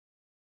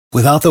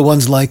Without the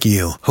ones like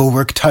you, who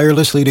work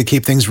tirelessly to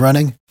keep things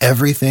running,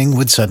 everything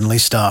would suddenly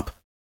stop.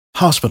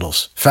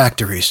 Hospitals,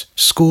 factories,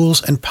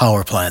 schools, and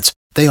power plants,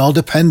 they all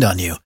depend on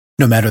you.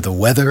 No matter the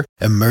weather,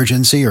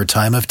 emergency, or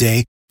time of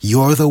day,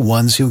 you're the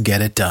ones who get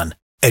it done.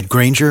 At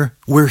Grainger,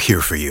 we're here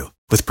for you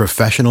with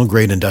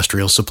professional-grade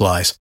industrial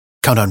supplies.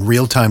 Count on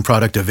real-time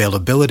product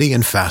availability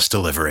and fast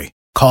delivery.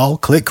 Call,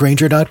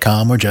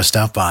 clickgrainger.com, or just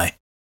stop by.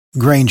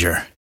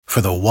 Grainger, for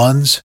the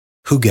ones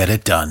who get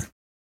it done.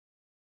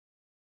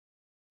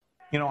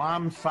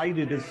 I'm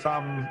cited as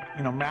some,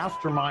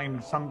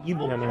 mastermind, some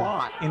evil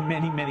plot in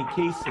many, many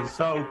cases.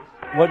 So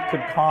what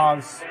could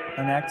cause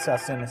an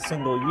excess in a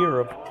single year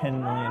of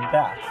 10 million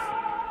deaths?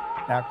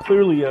 Now,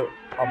 clearly a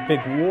big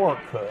war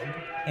could,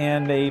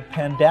 and a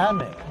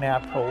pandemic,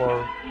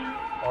 natural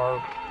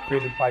or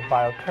created by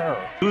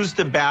bioterror. Who's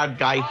the bad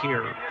guy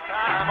here?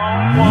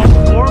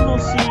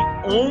 Normalcy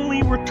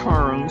only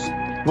returns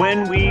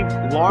when we've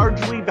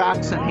largely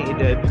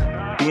vaccinated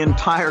the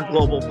entire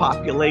global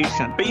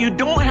population. But you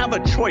don't have a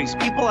choice.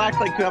 People act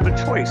like you have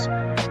a choice.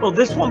 Well,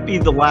 this won't be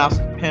the last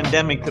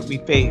pandemic that we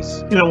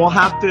face. We'll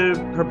have to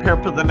prepare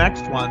for the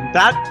next one.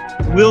 That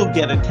will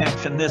get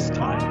attention this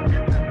time.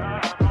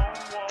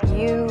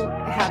 You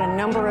had a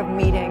number of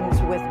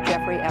meetings with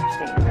Jeffrey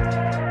Epstein.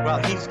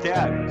 Well, he's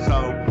dead,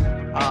 so...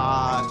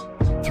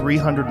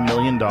 $300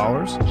 million.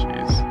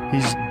 Jeez.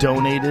 He's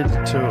donated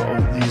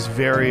to these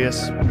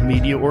various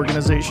media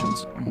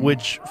organizations,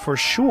 which for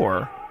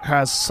sure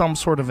has some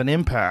sort of an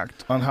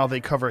impact on how they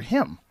cover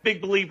him.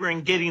 Big believer in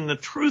getting the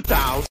truth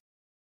out.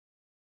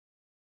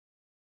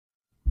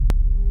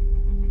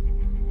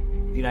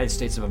 The United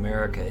States of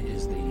America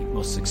is the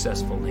most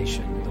successful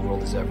nation the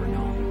world has ever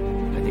known.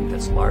 And I think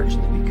that's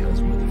largely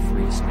because we're the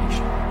freest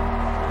nation.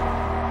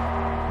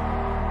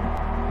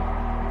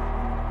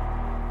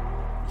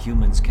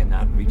 Humans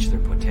cannot reach their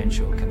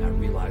potential, cannot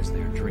realize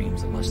their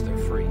dreams unless they're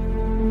free.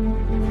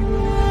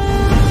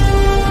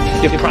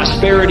 If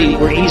prosperity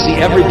were easy,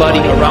 everybody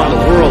around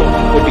the world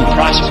would be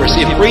prosperous.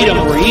 If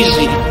freedom were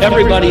easy,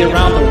 everybody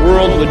around the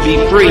world would be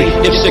free.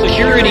 If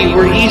security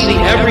were easy,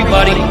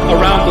 everybody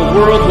around the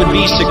world would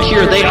be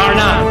secure. They are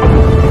not.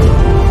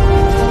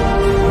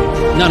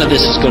 None of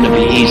this is going to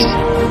be easy.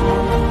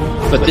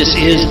 But this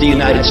is the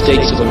United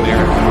States of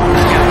America.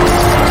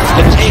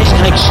 It takes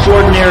an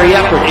extraordinary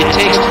effort. It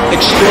takes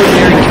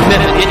extraordinary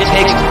commitment. It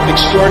takes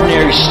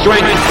extraordinary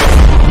strength.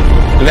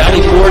 The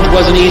Valley Forge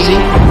wasn't easy.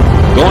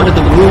 Going to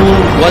the moon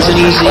wasn't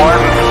easy.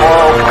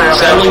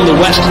 Settling the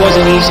West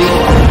wasn't easy.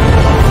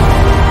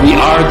 We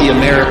are the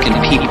American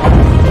people.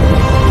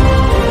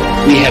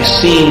 We have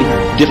seen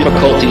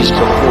difficulties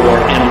before,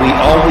 and we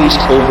always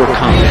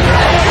overcome them.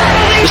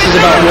 This is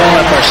about rolling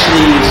up our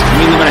sleeves.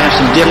 We're going to have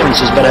some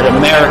differences, but at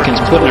Americans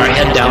putting our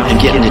head down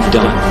and getting it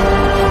done.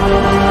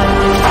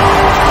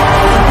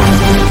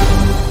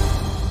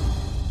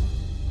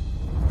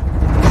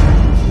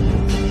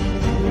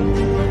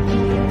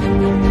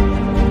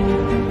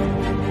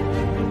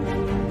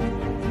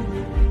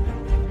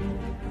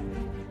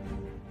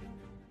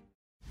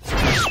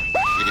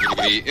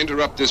 We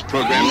interrupt this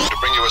program to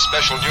bring you a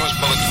special news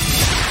bulletin.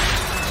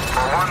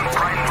 For one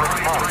priceless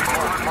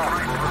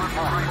moment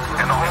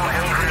in the whole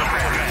history of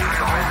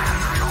mankind,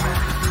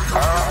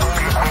 all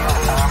people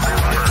on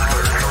this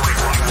earth.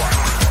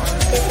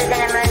 This is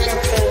an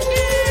emergency.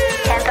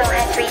 Tempo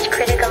has reached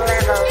critical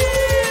levels.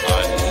 I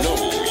know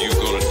you're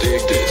gonna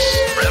dig this.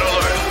 Red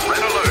alert!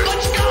 Red alert!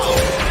 Let's go!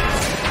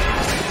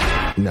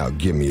 Now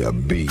give me a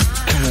beat.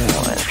 Come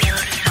on.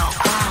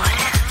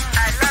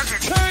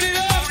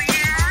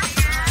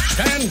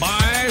 Stand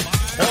by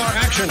for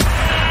action.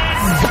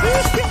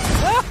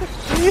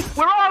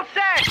 We're all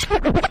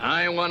set.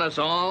 I want us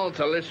all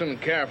to listen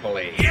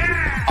carefully.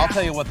 Yeah! I'll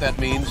tell you what that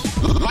means.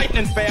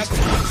 Lightning fast.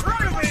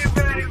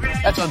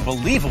 That's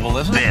unbelievable,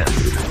 isn't it?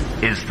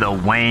 This is the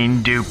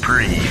Wayne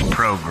Dupree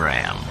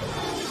Program.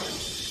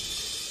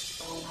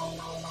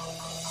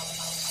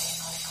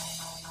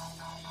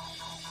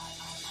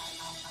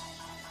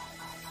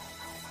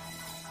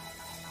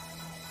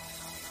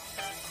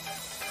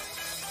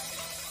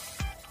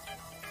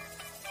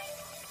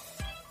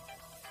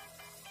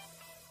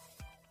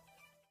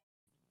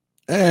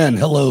 And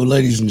hello,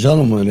 ladies and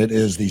gentlemen. It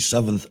is the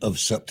 7th of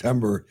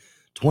September,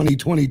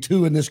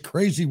 2022, in this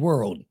crazy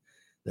world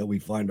that we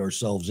find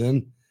ourselves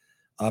in.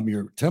 I'm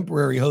your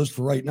temporary host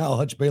for right now,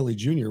 Hutch Bailey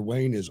Jr.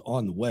 Wayne is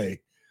on the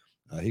way.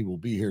 He will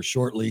be here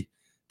shortly,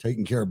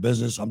 taking care of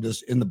business. I'm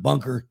just in the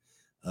bunker,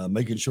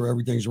 making sure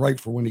everything's right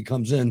for when he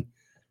comes in.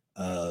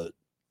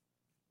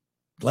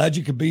 Glad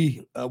you could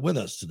be with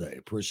us today.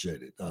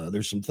 Appreciate it.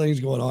 There's some things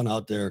going on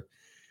out there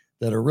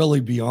that are really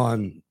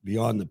beyond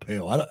the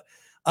pale.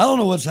 I don't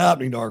know what's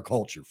happening to our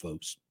culture,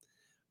 folks,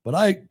 but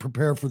I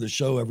prepare for the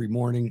show every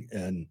morning,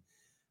 and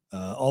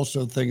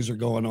also things are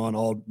going on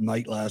all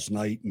night last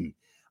night. And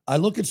I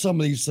look at some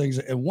of these things,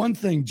 and one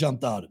thing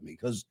jumped out at me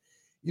because,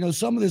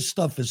 some of this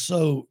stuff is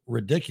so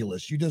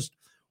ridiculous. You just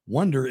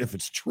wonder if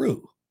it's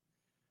true.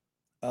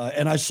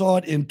 And I saw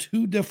it in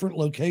two different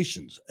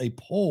locations. A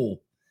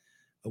poll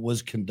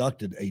was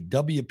conducted, a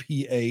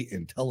WPA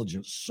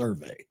intelligence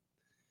survey.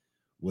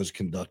 was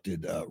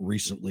conducted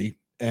recently.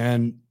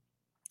 And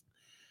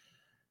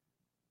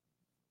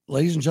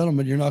ladies and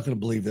gentlemen, you're not going to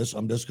believe this.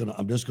 I'm just going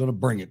to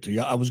bring it to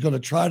you. I was going to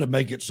try to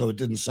make it so it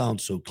didn't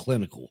sound so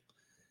clinical,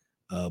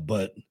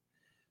 but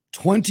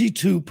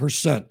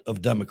 22%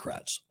 of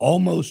Democrats,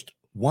 almost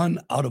 1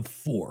 out of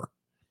 4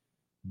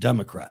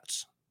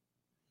 Democrats,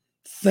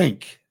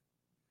 think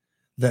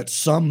that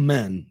some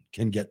men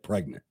can get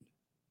pregnant.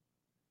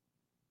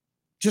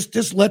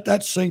 Just let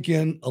that sink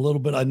in a little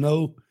bit. I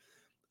know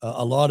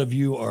a lot of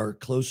you are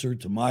closer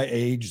to my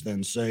age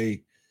than,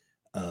 say,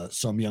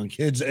 some young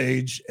kids'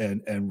 age,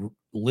 and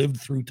lived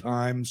through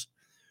times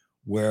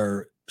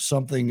where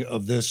something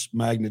of this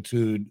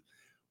magnitude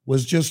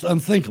was just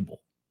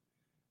unthinkable.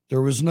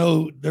 There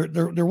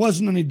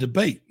wasn't any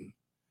debate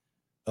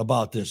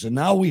about this. And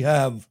now we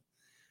have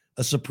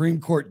a Supreme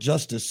Court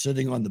justice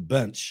sitting on the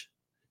bench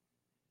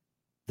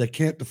that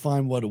can't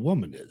define what a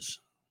woman is.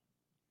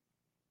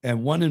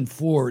 And 1 in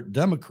 4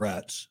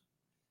 Democrats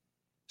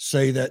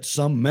say that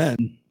some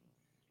men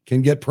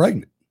can get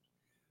pregnant.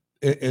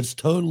 It's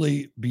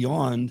totally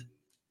beyond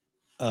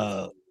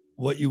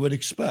what you would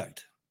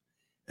expect.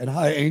 And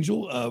hi,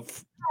 Angel.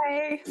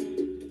 Hi.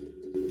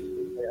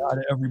 Hi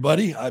to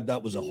everybody.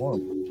 That was a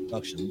horrible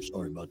introduction. I'm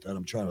sorry about that.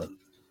 I'm trying to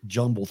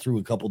jumble through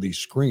a couple of these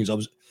screens. I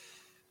was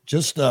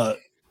just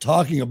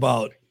talking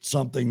about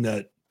something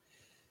that,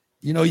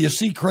 you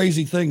see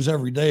crazy things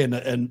every day,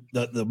 and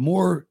the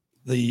more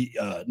the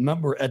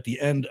number at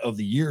the end of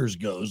the years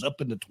goes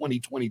up into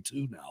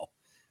 2022 now,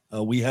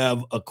 we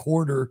have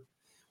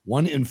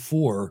 1 in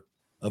 4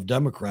 of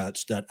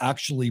Democrats that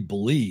actually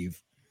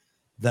believe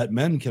that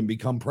men can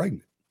become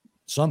pregnant.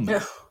 Some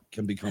men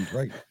can become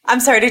pregnant. I'm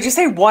sorry, did you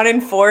say 1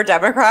 in 4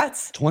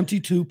 Democrats?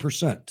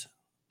 22%.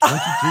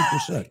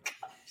 22%.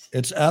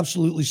 It's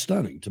absolutely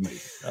stunning to me.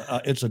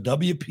 It's a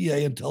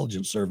WPA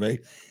intelligence survey.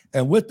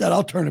 And with that,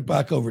 I'll turn it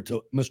back over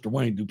to Mr.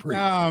 Wayne Dupree.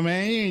 Oh,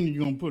 man, you ain't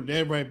going to put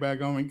that right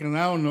back on me because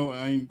I don't know.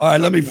 All right,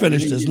 let me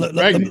finish this.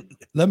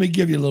 Let me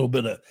give you a little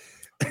bit of,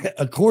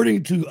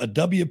 according to a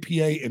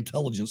WPA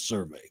intelligence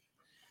survey,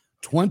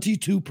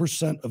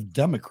 22% of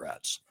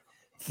Democrats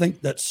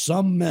think that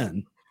some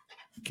men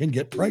can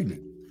get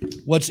pregnant.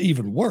 What's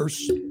even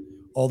worse,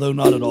 although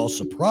not at all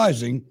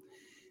surprising,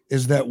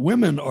 is that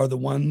women are the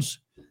ones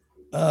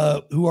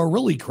who are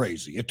really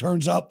crazy. It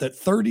turns out that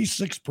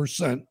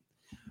 36%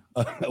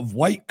 of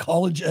white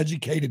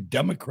college-educated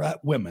Democrat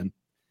women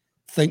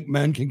think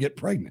men can get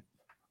pregnant.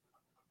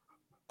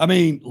 I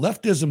mean,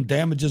 leftism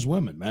damages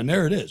women, man.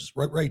 There it is,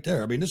 right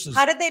there. I mean, this is.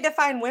 How did they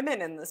define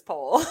women in this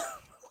poll?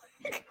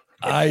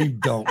 I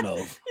don't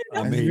know.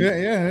 I mean,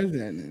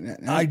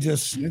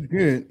 that's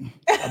good.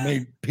 I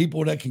mean,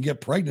 people that can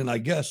get pregnant, I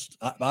guess.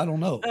 I don't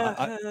know.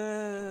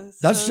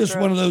 That's just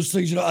one of those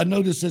things. I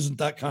know this isn't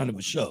that kind of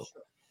a show,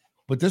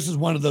 but this is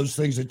one of those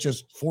things that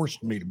just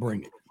forced me to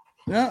bring it.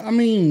 Yeah,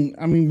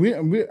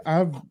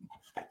 I've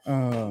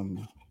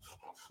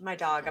My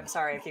dog, I'm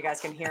sorry if you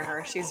guys can hear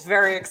her. She's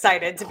very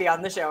excited to be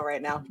on the show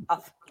right now.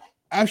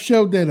 I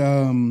showed that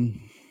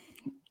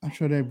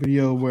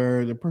video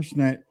where the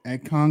person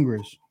at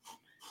Congress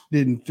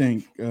didn't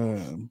think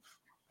thought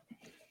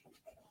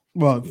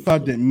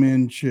that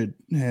men should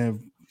have,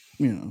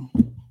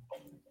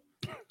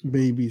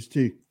 babies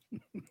too.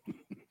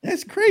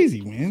 That's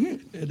crazy,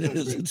 man. It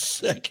is. It's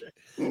sick.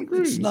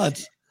 It's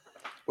nuts.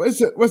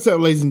 What's up,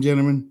 ladies and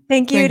gentlemen?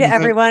 Thank you to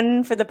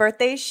everyone for the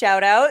birthday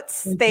shout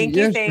outs. Thank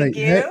you.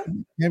 Happy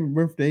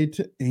birthday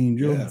to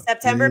Angel. Yeah.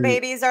 September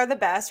babies are the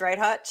best, right,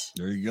 Hutch?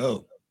 There you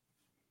go.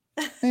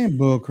 And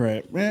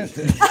bullcrap, man.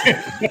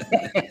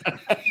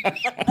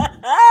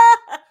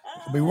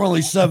 I mean, we're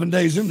only 7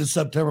 days into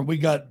September. We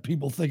got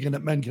people thinking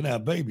that men can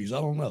have babies.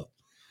 I don't know.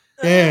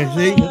 Yeah,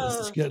 see?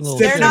 It's getting a little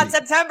They're not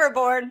September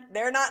born.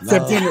 They're not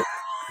September.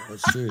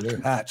 That's true.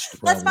 They're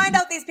hatched. Let's find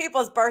out these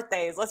people's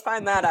birthdays. Let's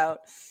find that out.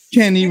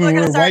 Can't People even are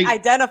wear gonna start white.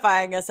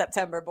 identifying as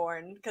September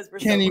born because we're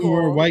Can't so even cool.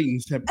 wear white in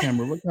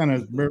September. What kind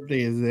of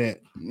birthday is that?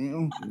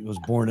 He was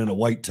born in a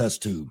white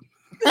test tube.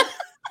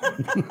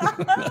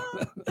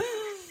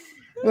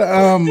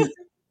 But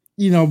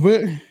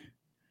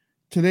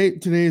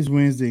today is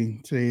Wednesday.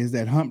 Today is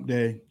that hump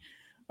day.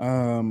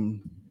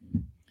 And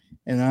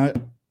I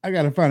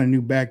gotta find a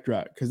new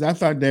backdrop because I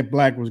thought that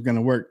black was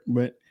gonna work,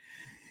 but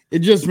it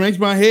just makes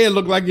my head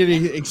look like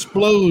it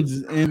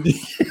explodes. And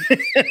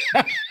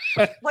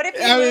What if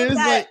you move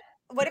that?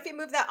 What if you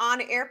move that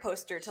on-air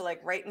poster to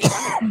like right in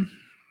front of it?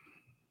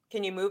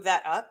 Can you move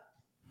that up?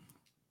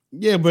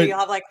 Yeah, but so you'll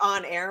have like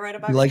on air right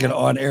about. Be like an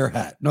on-air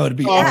hat. No, it'd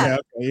be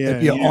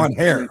it'd be on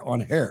hair.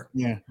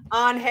 Yeah.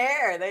 On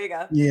hair. There you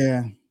go.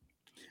 Yeah.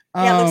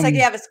 Yeah, it looks like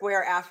you have a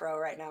square afro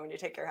right now when you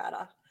take your hat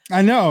off.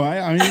 I know.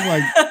 I mean,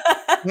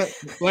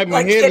 like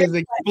my head is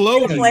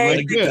exploding.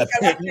 Like this.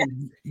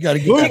 You got to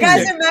get. Do you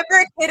guys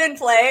remember Kid and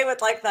Play with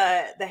like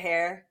the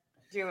hair?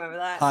 Do you remember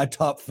that? High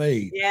top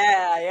fade.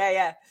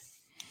 Yeah.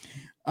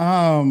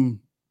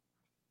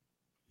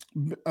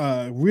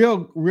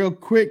 Real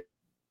quick.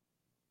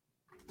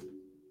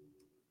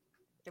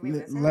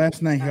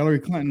 Last night, Hillary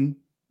Clinton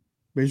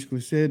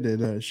basically said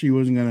that she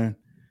wasn't going to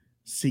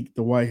seek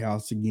the White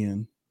House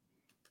again.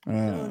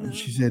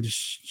 She said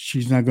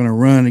she's not going to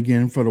run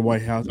again for the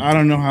White House. I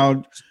don't know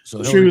how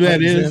true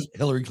that is.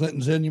 Hillary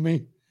Clinton's in, you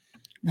mean?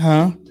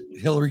 Huh?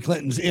 Hillary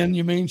Clinton's in,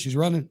 you mean? She's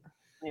running?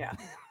 Yeah.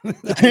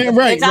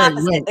 Right.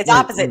 It's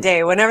opposite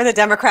day. Whenever the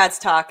Democrats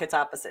talk, it's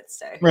opposite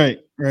day.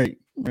 Right.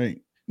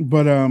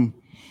 But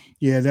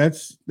yeah,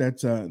 that's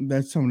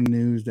some of the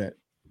news that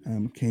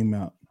came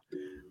out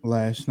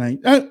last night.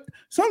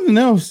 Something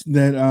else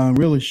that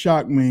really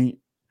shocked me,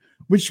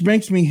 which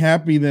makes me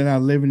happy that I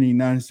live in the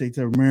United States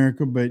of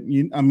America. But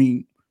with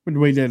the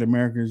way that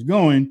America is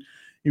going,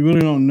 you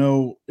really don't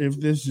know if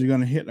this is going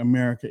to hit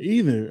America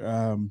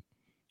either.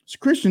 It's a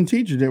Christian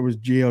teacher that was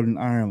jailed in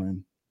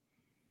Ireland.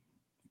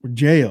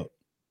 Jailed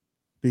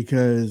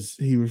because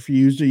he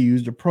refused to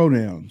use the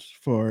pronouns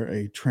for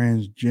a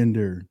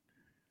transgender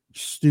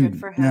student. Good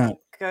for him.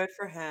 Good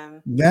for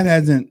him. That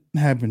hasn't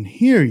happened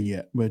here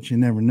yet, but you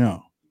never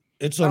know.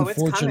 It's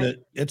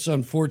unfortunate. It's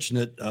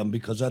unfortunate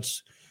because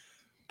that's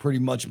pretty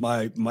much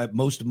my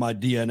most of my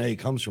DNA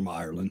comes from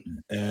Ireland,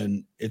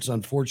 and it's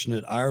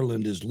unfortunate.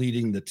 Ireland is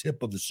leading the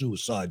tip of the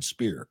suicide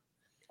spear.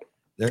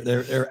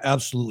 They're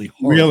absolutely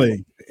horrible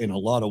really in a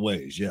lot of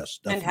ways. Yes,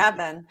 definitely. And have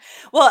been.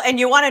 Well, and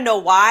you want to know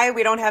why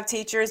we don't have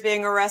teachers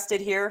being arrested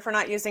here for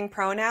not using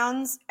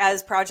pronouns?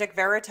 As Project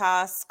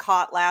Veritas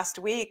caught last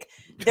week,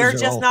 they're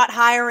just not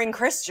hiring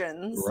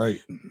Christians.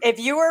 Right. If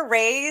you were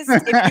raised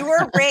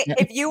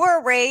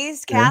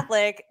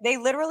Catholic, they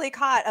literally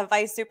caught a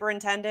vice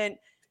superintendent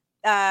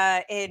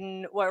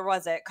in where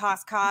was it?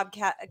 Cobb,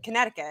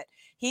 Connecticut.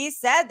 He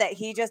said that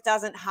he just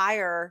doesn't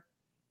hire.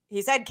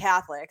 He said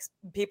Catholics,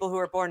 people who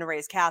are born and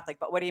raised Catholic,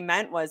 but what he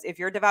meant was if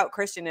you're a devout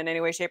Christian in any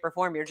way, shape, or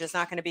form, you're just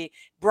not going to be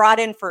brought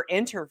in for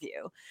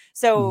interview.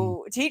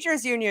 So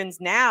teachers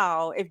unions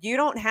now, if you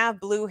don't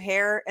have blue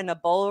hair and a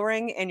bull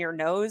ring in your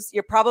nose,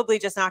 you're probably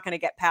just not going to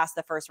get past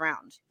the first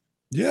round.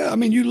 Yeah, I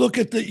mean, you look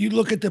at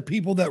the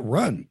people that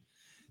run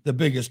the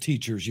biggest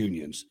teachers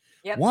unions.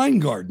 Yep.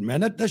 Weingarten,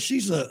 man,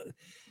 she's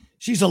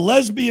a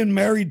lesbian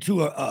married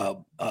to a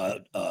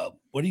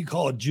what do you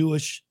call a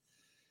Jewish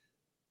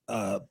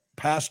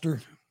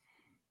pastor?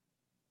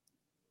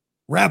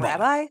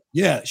 Rabbi?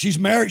 Yeah, she's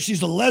married.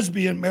 She's a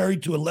lesbian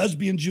married to a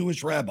lesbian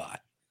Jewish rabbi.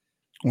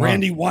 Wow.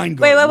 Randy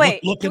Weingarten.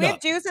 Wait. Look Do we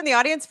have Jews in the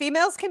audience?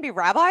 Females can be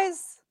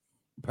rabbis?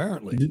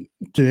 Apparently.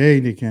 Today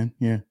they can,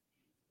 yeah.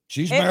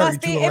 She's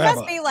married to a rabbi. It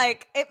must be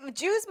like,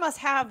 Jews must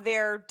have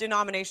their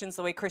denominations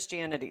the way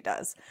Christianity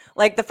does.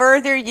 Like the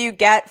further you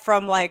get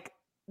from like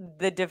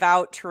the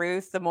devout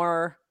truth, the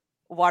more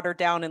watered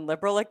down and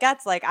liberal it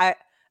gets. Like a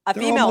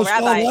female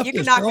rabbi, you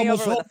can knock me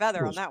over with a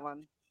feather on that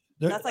one.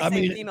 That's like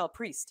saying female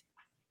priest.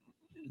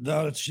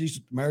 No,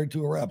 she's married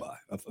to a rabbi,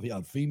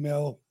 a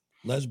female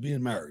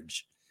lesbian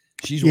marriage.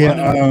 She's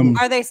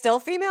Are they still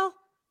female?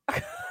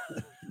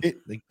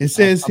 It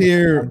says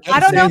here. I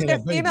don't know if they're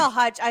female,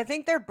 Hutch. I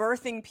think they're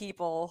birthing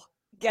people.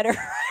 Get her.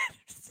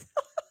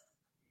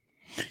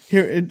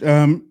 Here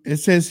it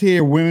says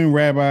here, women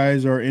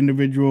rabbis are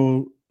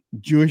individual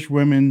Jewish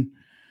women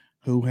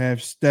who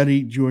have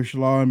studied Jewish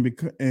law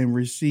and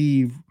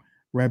receive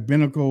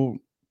rabbinical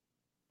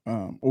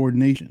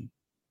ordination.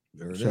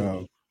 There it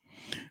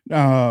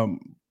is.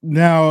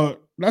 Now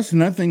that's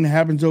another thing that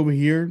happens over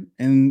here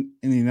in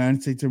the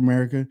United States of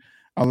America.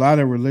 A lot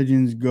of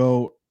religions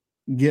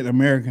get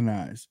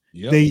Americanized.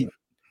 Yep.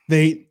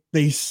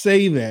 They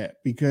say that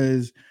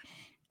because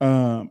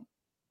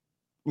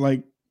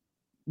like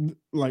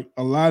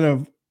a lot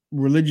of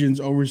religions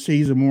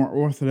overseas are more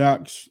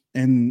orthodox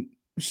and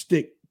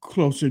stick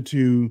closer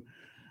to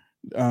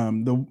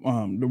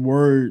the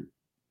word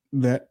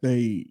that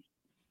they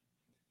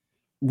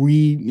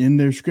read in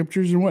their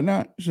scriptures and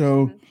whatnot.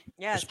 So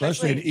yeah,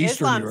 especially in Eastern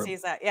Islam Europe.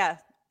 sees that. Yeah,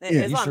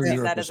 Islam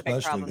sees that as a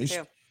big problem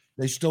too.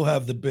 They still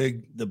have the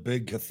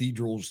big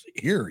cathedrals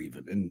here,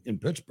 even in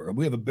Pittsburgh.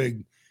 We have a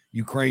big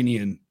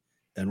Ukrainian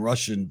and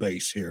Russian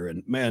base here,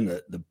 and man,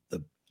 the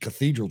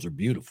cathedrals are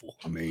beautiful.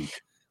 I mean,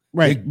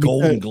 big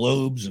golden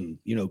globes and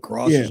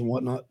crosses and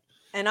whatnot.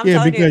 And I'm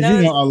telling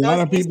you, a lot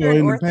of people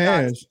in the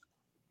past,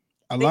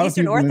 the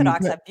Eastern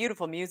Orthodox have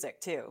beautiful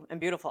music too and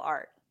beautiful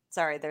art.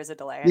 Sorry, there's a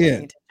delay. I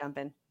need to jump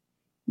in.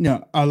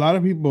 No, a lot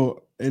of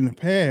people in the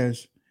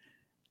past,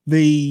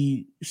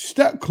 they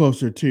stuck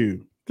closer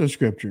to the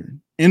scripture.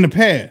 In the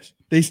past,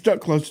 they stuck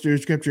closer to the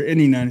scripture in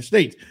the United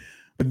States.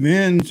 But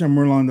then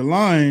somewhere along the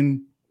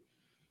line,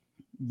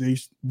 they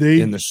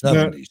in the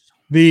 70s,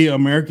 the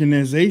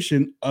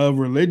Americanization of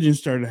religion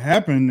started to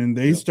happen, and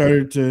they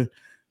started to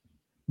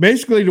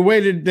basically the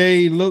way that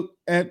they look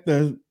at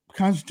the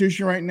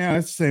Constitution right now,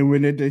 that's the same way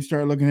that they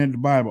start looking at the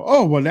Bible.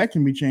 Oh, well, that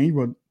can be changed,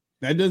 but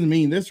that doesn't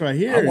mean this right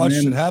here. I watched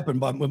it happen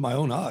with my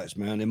own eyes,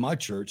 man, in my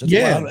church.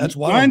 That's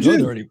why I don't go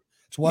there anymore.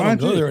 That's why I don't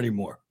go there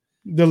anymore.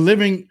 The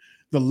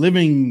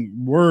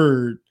living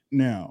word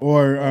now,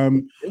 or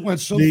it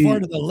went so far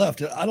to the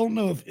left. I don't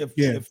know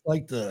if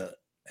like the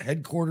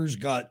headquarters.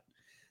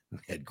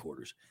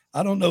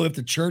 I don't know if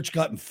the church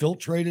got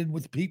infiltrated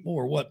with people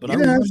or what, but I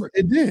remember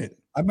it did.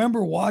 I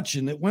remember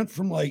watching. It went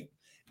from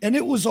and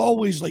it was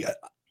always like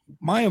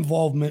my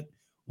involvement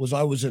was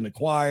I was in a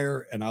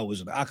choir and I was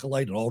an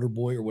acolyte, an altar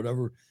boy or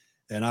whatever.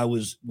 And I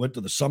went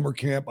to the summer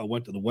camp. I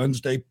went to the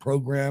Wednesday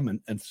program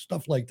and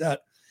stuff like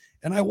that.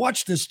 And I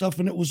watched this stuff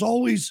and it was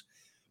always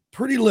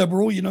pretty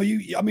liberal. You know,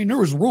 I mean, there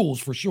was rules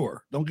for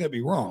sure. Don't get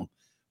me wrong.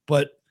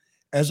 But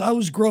as I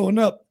was growing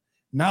up,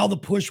 now the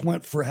push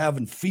went for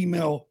having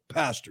female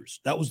pastors.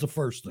 That was the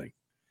first thing.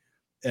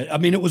 I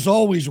mean, it was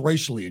always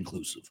racially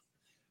inclusive,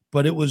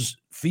 but it was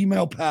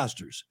female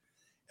pastors.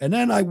 And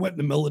then I went in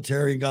the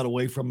military and got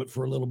away from it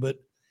for a little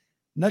bit.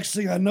 Next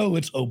thing I know,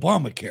 it's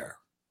Obamacare.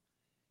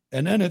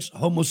 And then it's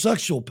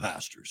homosexual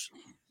pastors.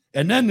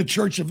 And then the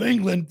Church of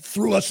England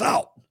threw us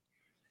out,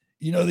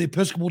 you know, the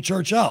Episcopal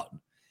Church out.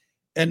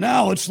 And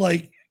now it's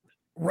like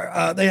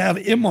they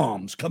have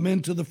imams come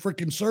into the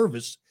freaking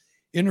service,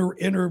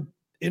 interfaith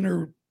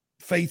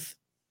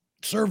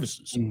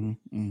services.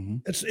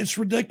 It's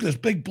ridiculous.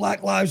 Big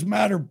Black Lives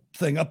Matter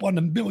thing up on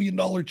the $1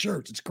 million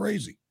church. It's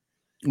crazy.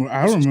 Well,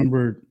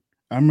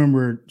 I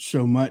remember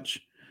so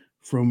much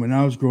from when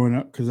I was growing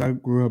up, because I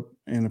grew up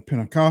in a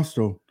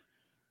Pentecostal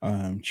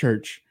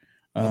church.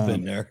 I've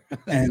been there.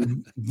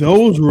 And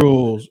those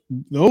rules,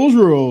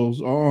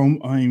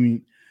 I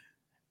mean,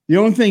 the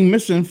only thing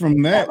missing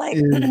from that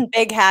is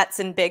big hats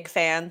and big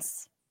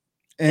fans.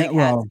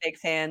 And, big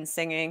fans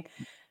singing.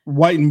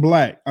 White and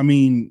black. I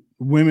mean,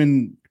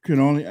 women's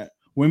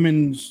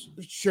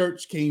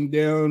shirts came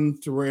down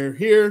to where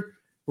you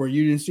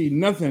didn't see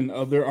nothing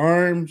of their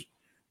arms,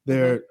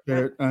 the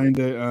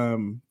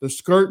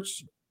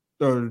skirts,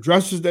 the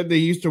dresses that they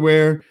used to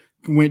wear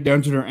went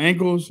down to their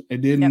ankles.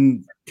 It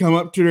didn't come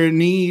up to their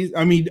knees.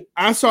 I mean,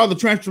 I saw the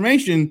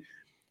transformation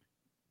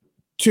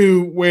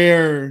to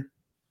where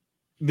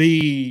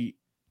the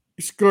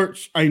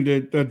skirts and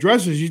the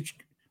dresses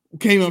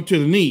came up to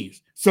the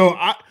knees.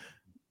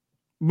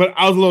 But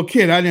I was a little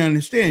kid. I didn't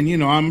understand. You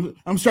know,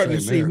 I'm starting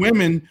to see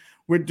women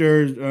with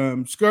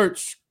their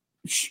skirts,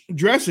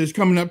 dresses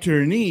coming up to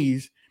their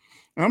knees.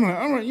 I'm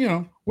like, you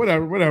know,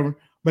 whatever.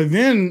 But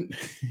then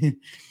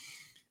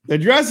the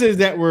dresses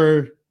that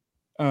were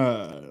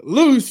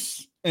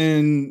loose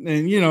and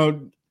you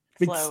know,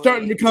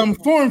 starting to become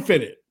form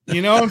fitted.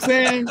 You know what I'm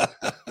saying?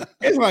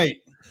 It's like,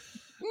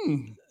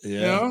 you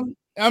know,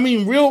 I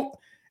mean,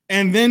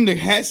 and then the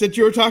hats that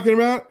you were talking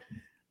about.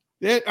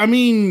 That I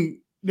mean.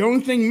 The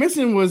only thing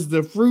missing was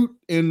the fruit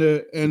and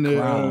the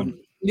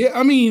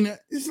I mean,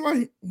 it's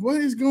like, what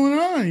is going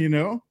on, you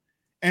know?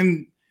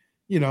 And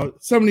you know,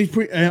 some of these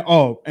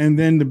and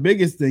then the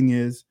biggest thing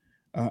is,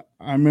 I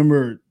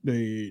remember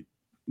the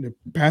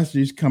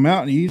pastors come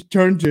out and he's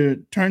turned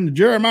to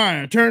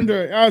Jeremiah, turned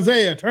to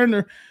Isaiah,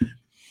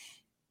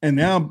 and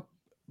now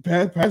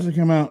pastor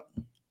come out.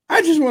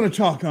 I just want to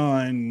talk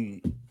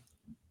on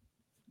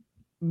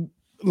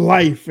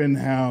life and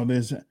how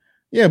this,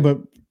 but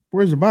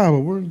where's the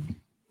Bible?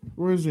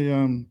 Where's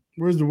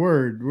the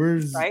word?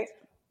 Where's right?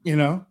 You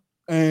know,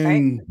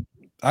 and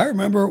I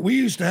remember we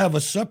used to have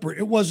a separate.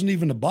 It wasn't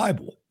even a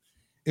Bible;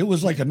 it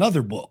was like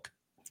another book,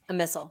 a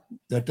missal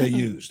that they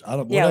used. I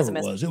don't whatever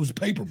it was. It was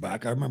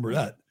paperback. I remember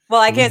that.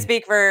 Well, I can't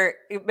speak for,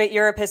 but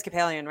you're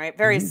Episcopalian, right?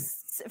 Very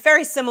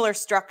similar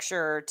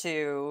structure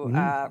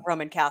to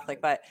Roman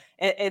Catholic, but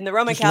in the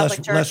Roman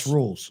Catholic Church, less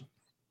rules.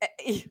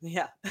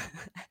 Yeah,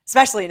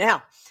 especially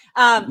now.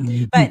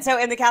 But so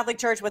in the Catholic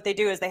Church, what they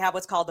do is they have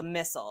what's called a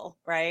missal,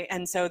 right?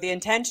 And so the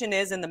intention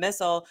is in the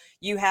missal,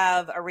 you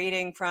have a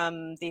reading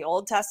from the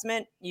Old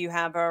Testament, you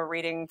have a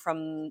reading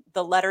from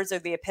the letters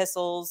of the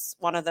epistles,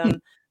 one of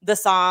them, the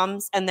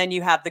Psalms, and then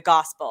you have the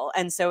gospel.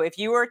 And so if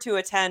you were to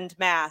attend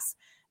Mass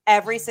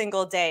every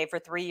single day for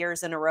 3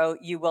 years in a row,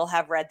 you will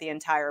have read the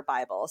entire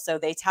Bible. So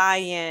they tie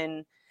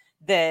in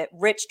the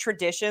rich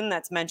tradition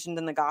that's mentioned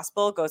in the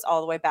gospel goes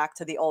all the way back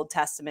to the Old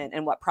Testament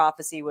and what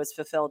prophecy was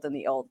fulfilled in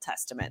the Old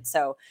Testament.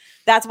 So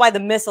that's why the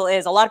missal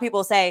is. A lot of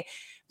people say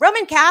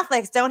Roman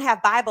Catholics don't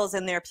have Bibles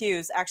in their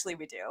pews. Actually,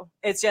 we do.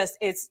 It's just,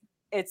 it's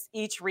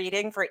each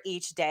reading for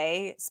each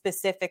day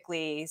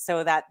specifically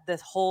so that the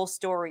whole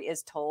story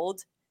is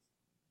told.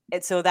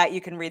 It's so that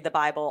you can read the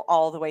Bible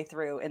all the way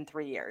through in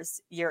 3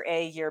 years, year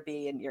A, year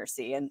B, and year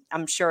C. And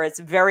I'm sure it's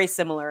very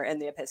similar in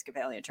the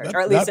Episcopalian Church,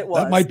 or at least it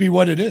was. That might be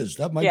what it is.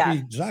 That might be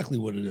exactly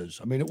what it is.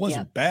 I mean, it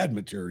wasn't bad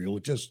material.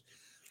 It just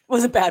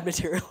wasn't bad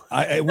material.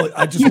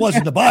 I just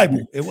wasn't the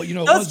Bible.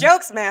 Those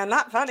jokes, man,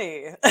 not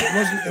funny.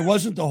 It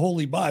wasn't the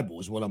Holy Bible,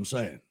 is what I'm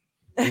saying.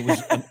 It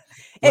was.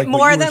 It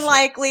more than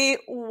likely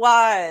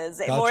was.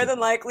 It more than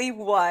likely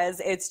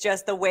was. It's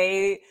just the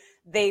way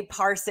they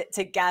parse it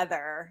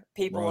together.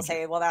 People will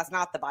say, well, that's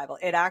not the Bible.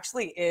 It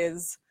actually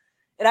is.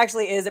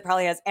 It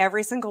probably has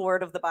every single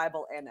word of the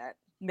Bible in it,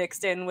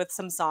 mixed in with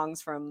some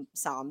songs from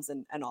Psalms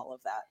and all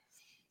of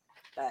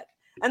that.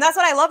 And that's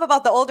what I love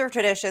about the older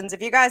traditions.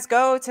 If you guys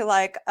go to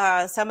like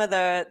some of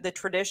the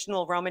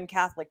traditional Roman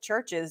Catholic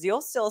churches,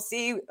 you'll still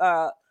see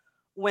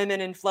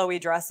women in flowy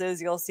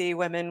dresses. You'll see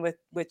women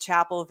with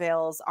chapel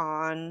veils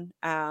on.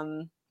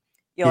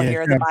 You'll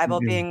hear the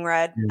Bible being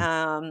read,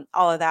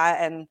 all of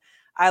that. And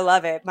I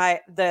love it.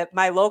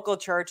 My local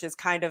church is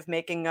kind of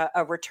making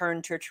a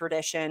return to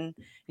tradition. And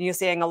you're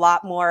seeing a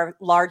lot more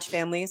large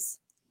families,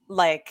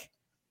 like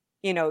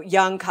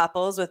young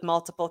couples with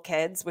multiple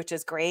kids, which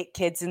is great.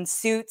 Kids in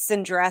suits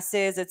and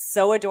dresses. It's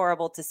so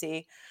adorable to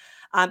see.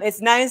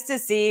 It's nice to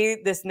see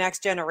this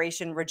next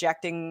generation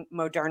rejecting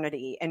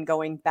modernity and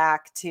going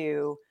back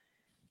to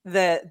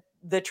the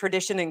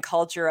tradition and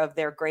culture of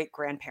their great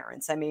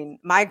grandparents. I mean,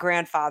 my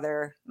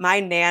grandfather, my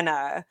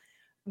Nana,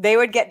 they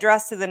would get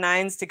dressed to the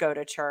nines to go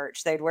to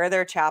church. They'd wear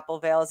their chapel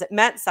veils. It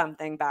meant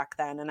something back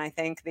then. And I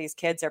think these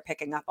kids are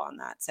picking up on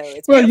that. So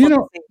it's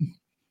beautiful to see.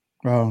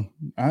 Well,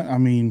 I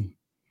mean,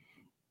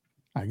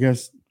 I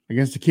guess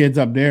the kids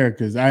up there,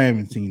 because I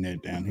haven't seen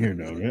that down here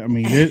though. I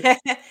mean, it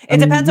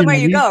depends on where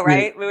you go,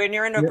 right? When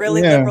you're in a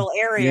really liberal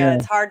area,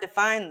 it's hard to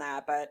find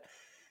that. But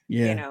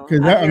because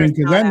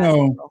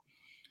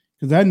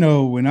I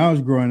know when I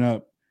was growing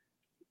up,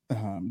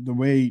 the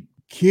way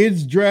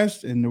kids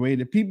dressed and the way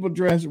the people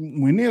dressed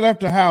when they left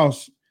the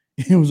house,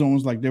 it was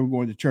almost like they were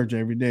going to church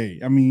every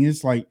day. I mean,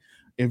 it's like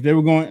if they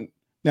were going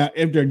now,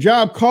 if their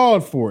job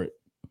called for it,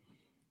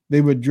 they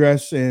would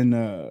dress in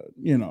the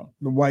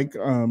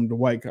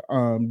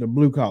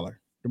blue collar,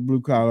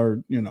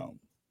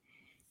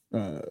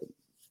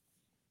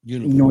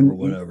 uniform or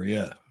whatever.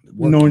 Yeah,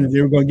 knowing that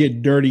they were going to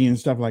get dirty and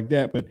stuff like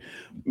that. But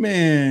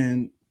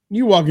man,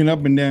 you walking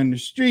up and down the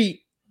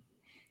street,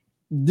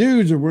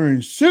 dudes are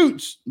wearing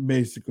suits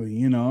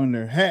basically, and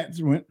their hats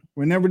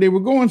whenever they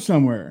were going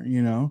somewhere,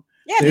 Yeah,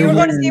 if you were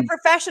going to see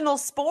professional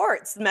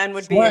sports, men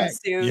would be in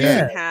suits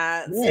and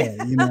hats.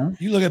 Yeah,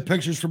 you look at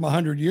pictures from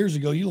 100 years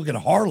ago, you look at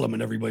Harlem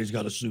and everybody's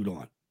got a suit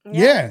on.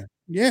 Yeah.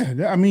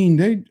 I mean,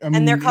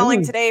 they're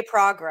calling today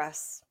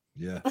progress.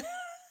 Yeah.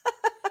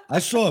 I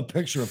saw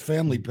a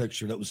family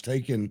picture that was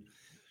taken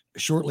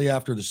shortly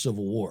after the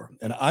Civil War.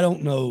 And I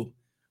don't know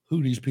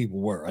who these people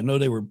were. I know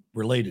they were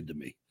related to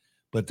me,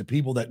 but the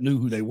people that knew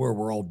who they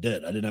were all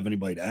dead. I didn't have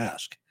anybody to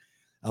ask.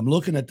 I'm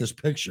looking at this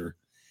picture,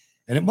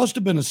 and it must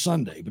have been a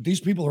Sunday, but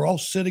these people are all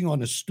sitting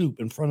on a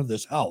stoop in front of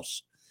this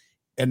house,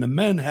 and the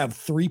men have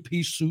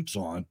 3-piece suits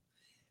on,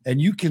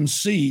 and you can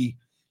see,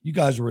 you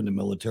guys were in the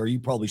military, you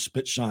probably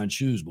spit shine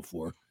shoes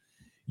before.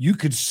 You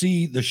could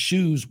see the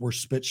shoes were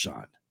spit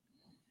shined.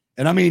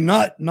 And I mean,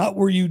 not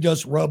where you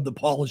just rub the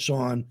polish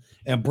on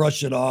and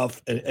brush it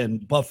off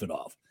and buff it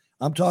off.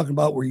 I'm talking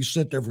about where you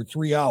sit there for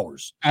 3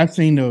 hours. I've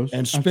seen those.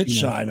 And spit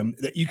shine them,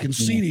 that you can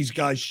see these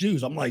guys'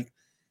 shoes. I'm like,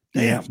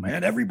 damn,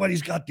 man,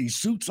 everybody's got these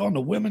suits on. The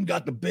women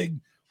got the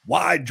big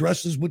wide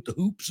dresses with the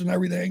hoops and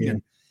everything. Yeah.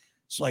 And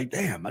it's like,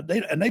 damn,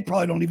 they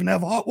probably don't even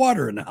have hot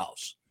water in the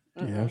house.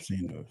 Yeah, I've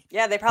seen those.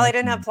 Yeah, they probably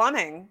didn't have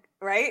plumbing,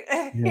 right?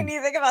 Yeah. When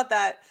you think about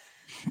that.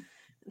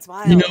 It's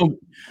wild.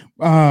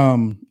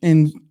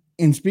 And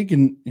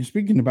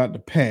speaking about the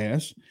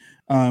past,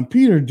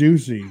 Peter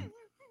Doocy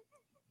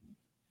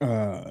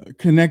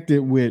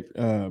connected with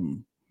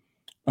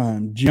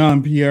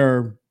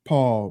Jean-Pierre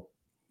Paul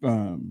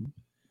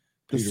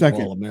the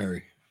second. Paul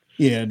Mary.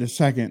 Yeah, the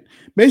second.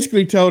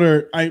 Basically told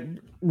her,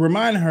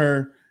 remind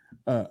her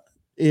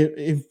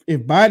if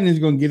Biden is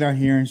going to get out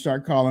here and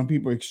start calling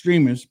people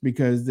extremists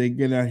because they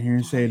get out here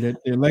and say that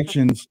the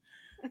elections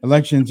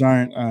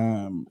aren't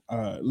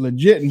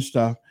legit and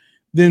stuff,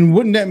 then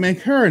wouldn't that make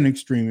her an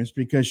extremist?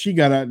 Because she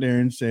got out there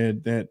and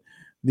said that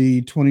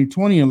the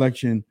 2020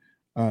 election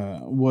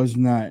was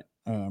not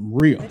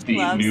real.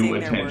 The new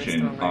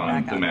attention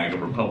on the MAGA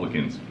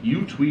Republicans.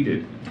 You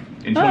tweeted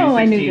in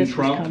 2016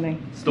 Trump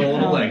stole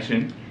an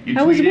election.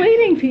 I was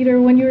waiting,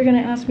 Peter, when you were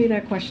going to ask me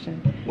that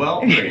question.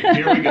 Well, great.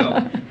 Here we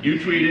go. You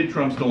tweeted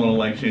Trump stole an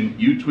election.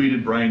 You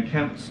tweeted Brian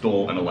Kemp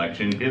stole an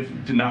election. If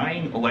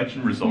denying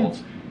election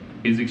results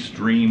is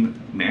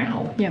extreme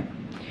now,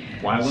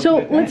 why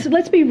wasn't it then?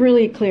 let's be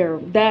really clear.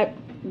 That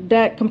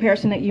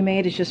comparison that you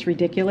made is just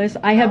ridiculous.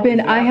 I have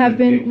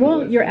been.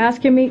 Well, you're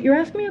asking me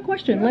a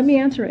question. Yes. Let me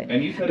answer it.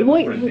 And you said it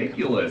was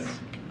ridiculous.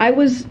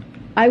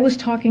 I was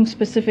talking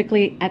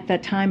specifically at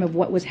that time of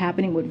what was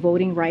happening with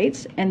voting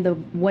rights and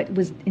what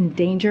was in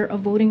danger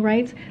of voting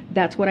rights.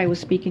 That's what I was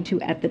speaking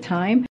to at the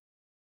time.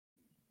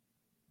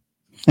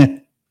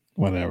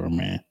 Whatever,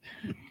 man.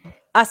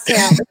 Us too.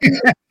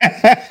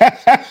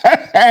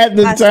 At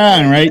the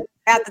time, right?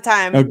 At the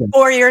time. Okay.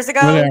 4 years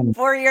ago. Whatever.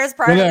 4 years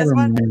prior to this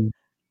one. Man.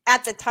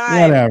 At the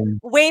time,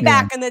 way Yeah.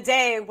 back in the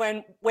day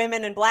when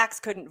women and blacks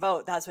couldn't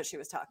vote, that's what she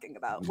was talking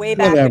about. Way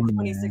back in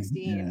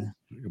 2016.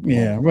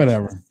 Yeah,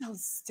 whatever. So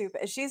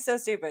stupid. She's so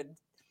stupid.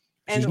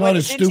 She's not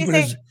as stupid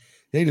as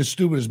they ain't as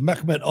stupid as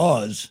Mehmet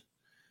Oz.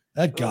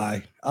 That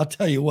guy, I'll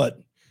tell you what.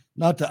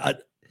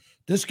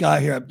 This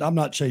guy here. I'm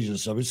not changing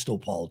this up. It's still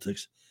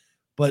politics.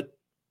 But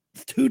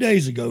 2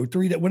 days ago,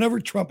 whenever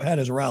Trump had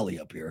his rally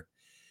up here,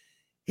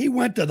 he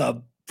went to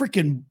the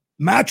freaking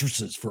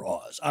mattresses for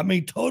Oz. I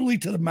mean, totally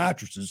to the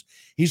mattresses.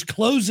 He's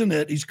closing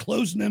it. He's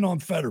closing in on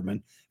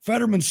Fetterman.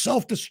 Fetterman's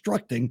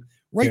self-destructing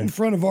right in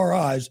front of our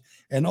eyes.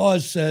 And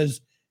Oz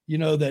says,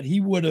 that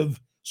he would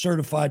have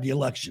certified the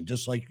election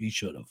just like he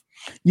should have.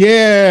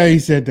 Yeah, he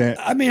said that.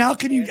 I mean, how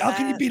can you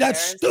be that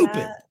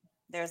stupid?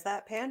 There's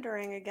that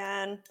pandering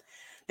again.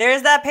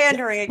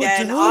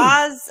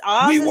 Oz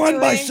we won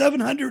by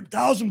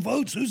 700,000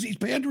 votes. He's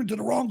pandering to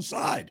the wrong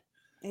side.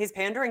 He's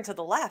pandering to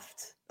the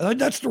left.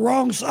 That's the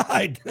wrong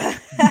side.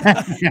 That's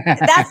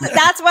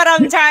what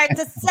I'm trying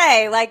to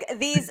say. Like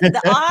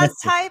the Oz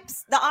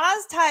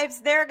types,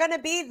 they're going to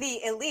be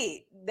the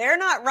elite. They're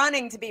not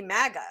running to be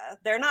MAGA.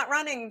 They're not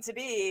running to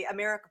be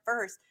America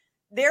First.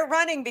 They're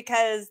running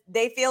because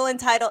they feel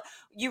entitled.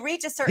 You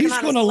reach a certain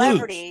amount of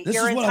celebrity,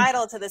 you're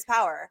entitled to this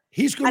power.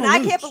 He's going to lose.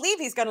 And I can't believe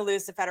he's going to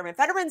lose to Fetterman.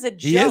 Fetterman's a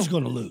joke. He is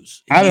going to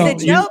lose. He's a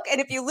joke.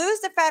 And if you lose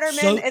to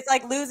Fetterman, it's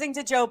like losing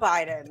to Joe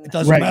Biden. It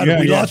doesn't matter.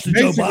 We lost to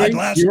Joe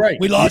Biden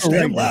We lost to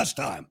him last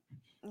time.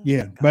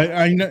 Yeah, but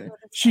I know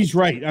she's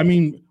right. I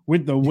mean,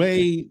 with the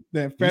way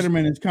that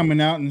Fetterman is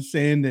coming out and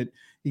saying that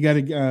he got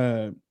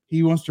to,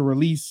 he wants to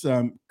release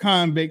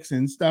convicts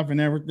and stuff and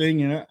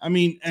everything. And I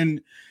mean,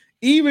 and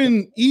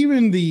even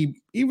the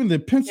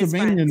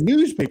Pennsylvania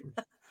newspaper.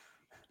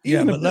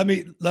 Yeah, but let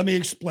me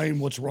explain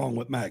what's wrong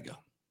with MAGA.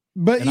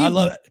 But I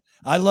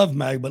love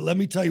MAGA, but let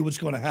me tell you what's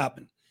going to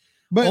happen.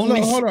 But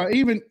hold on,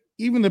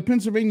 even the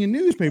Pennsylvania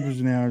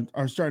newspapers now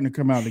are starting to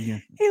come out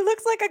again. He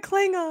looks like a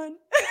Klingon.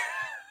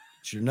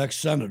 It's your next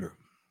senator.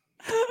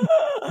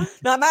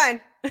 Not mine.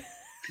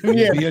 He'll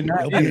be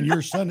in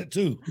your Senate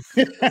too.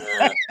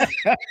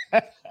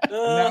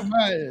 Not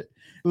mine.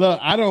 Look,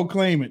 I don't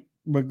claim it,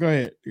 but go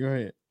ahead.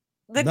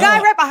 The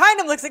guy right behind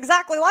him looks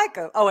exactly like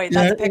him. Oh wait,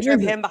 that's a picture of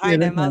him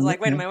behind him. I was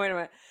like, wait a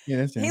minute. Yeah,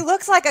 that's him. He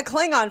looks like a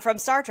Klingon from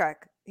Star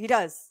Trek. He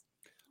does.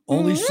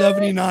 Only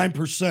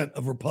 79%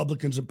 of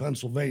Republicans in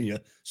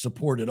Pennsylvania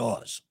supported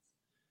Oz.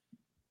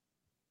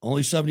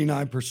 Only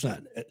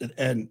 79%.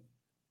 And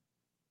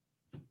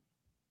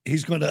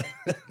he's going to,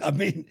 I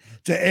mean,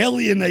 to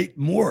alienate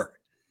more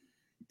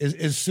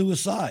is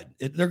suicide.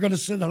 They're going to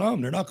sit at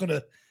home. They're not going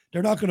to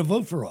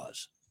vote for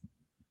Oz.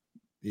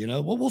 You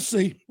know, well, we'll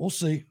see.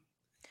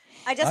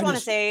 I just want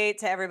to say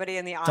to everybody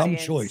in the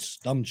audience.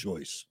 Dumb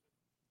choice.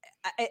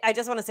 I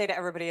just want to say to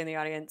everybody in the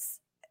audience,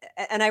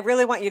 and I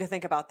really want you to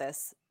think about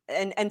this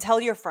and tell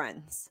your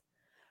friends,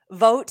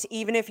 vote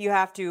even if you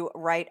have to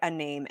write a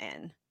name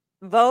in.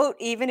 Vote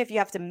even if you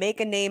have to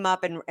make a name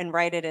up and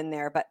write it in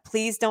there. But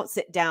please don't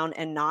sit down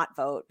and not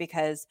vote,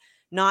 because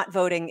not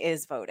voting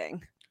is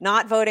voting.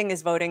 Not voting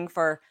is voting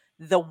for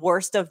the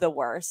worst of the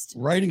worst.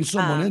 Writing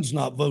someone in's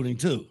not voting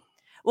too.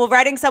 Well,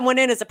 writing someone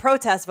in is a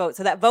protest vote,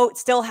 so that vote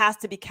still has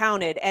to be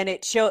counted, and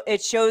it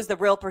shows the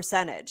real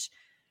percentage.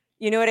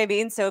 You know what I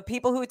mean? So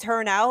people who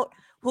turn out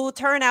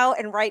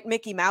and write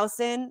Mickey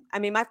Mouse in. I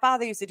mean, my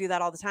father used to do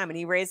that all the time, and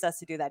he raised us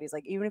to do that. He's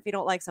like, even if you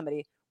don't like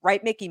somebody,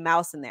 write Mickey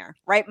Mouse in there,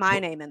 write my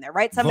name in there,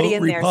 write somebody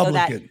in there, so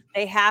that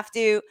they have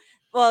to.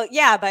 Well,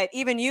 yeah, but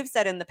even you've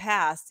said in the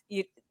past,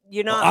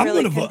 you're not I'm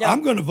really.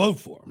 I'm going to vote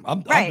for him.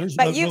 Right,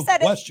 but you've said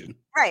question.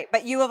 Right,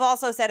 but you have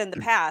also said in the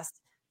past,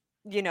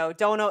 you know,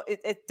 don't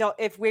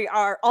if we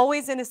are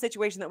always in a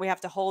situation that we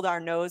have to hold our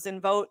nose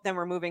and vote, then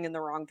we're moving in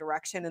the wrong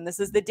direction. And this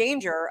is the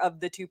danger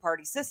of the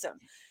two-party system.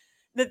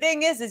 The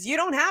thing is you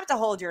don't have to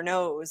hold your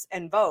nose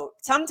and vote.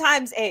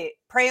 Sometimes,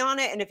 pray on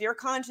it. And if your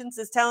conscience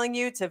is telling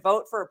you to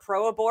vote for a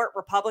pro-abort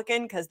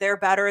Republican because they're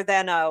better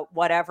than a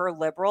whatever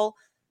liberal,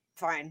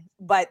 fine.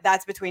 But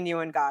that's between you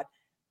and God.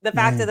 The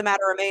fact of the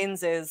matter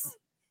remains is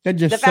that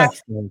just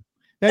sucks.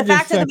 The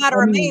fact of the matter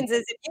remains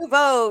is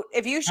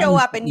if you show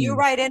up and you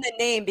write in a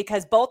name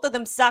because both of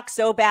them suck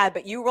so bad,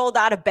 but you rolled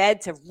out of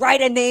bed to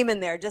write a name in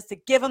there just to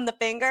give them the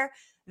finger,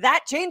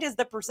 that changes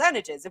the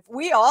percentages. If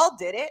we all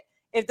did it,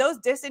 if those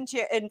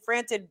disenchanted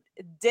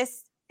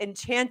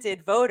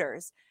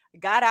voters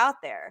got out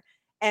there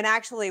and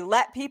actually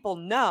let people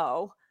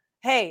know,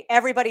 hey,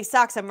 everybody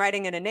sucks, I'm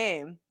writing in a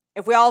name.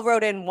 If we all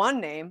wrote in one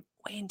name,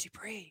 Wayne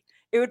Dupree,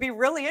 it would be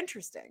really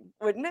interesting,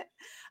 wouldn't it?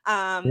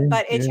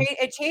 But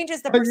it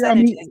changes the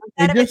percentages.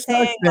 It just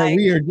sucks that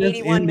we are just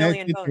in that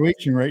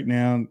situation right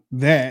now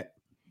that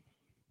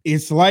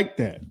it's like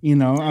that. You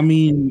know, I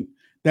mean,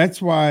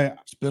 that's why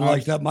it's been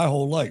like that my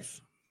whole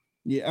life.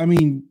 Yeah, I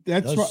mean,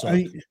 that's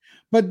why.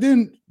 But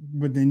then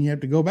you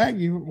have to go back.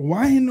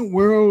 Why in the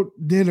world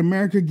did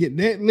America get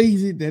that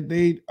lazy that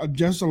they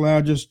just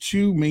allowed just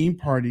two main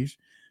parties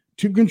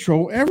to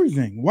control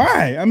everything?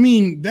 Why? I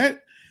mean,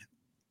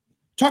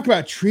 talk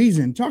about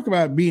treason, talk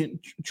about being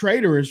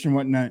traitorous and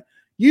whatnot.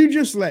 You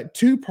just let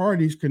two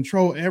parties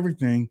control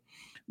everything.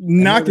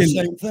 They're the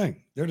same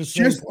thing. They're the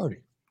same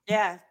party.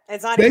 Yeah,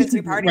 it's not even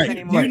two parties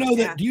anymore.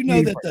 Do you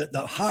know that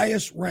the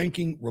highest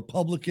ranking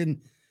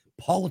Republican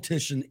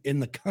politician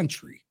in the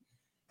country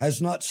has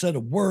not said a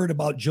word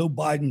about Joe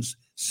Biden's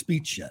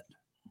speech yet?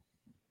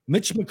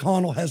 Mitch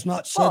McConnell has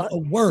not said a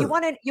word.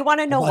 You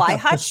want to know why,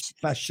 Hutch?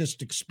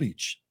 Fascistic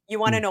speech. You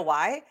want to know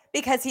why?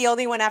 Because he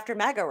only went after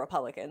MAGA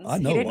Republicans. I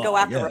know he didn't why, go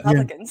after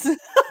Republicans.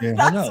 Yeah.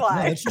 That's why.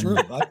 No, that's true.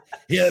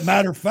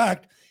 Matter of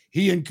fact,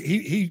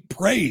 he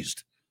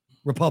praised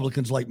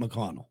Republicans like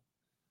McConnell.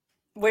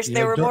 Wish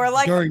they were more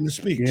like during the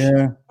speech.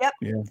 Yeah. Yep.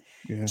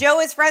 Yeah. Joe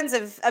is friends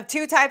of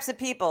two types of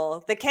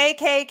people: the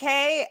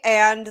KKK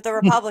and the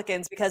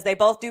Republicans, because they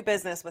both do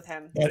business with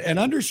him. And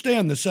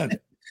understand the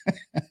Senate.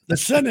 The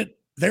Senate,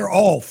 they're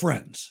all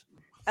friends.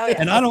 Oh yeah.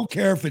 And I don't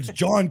care if it's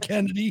John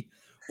Kennedy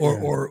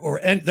or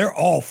they're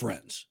all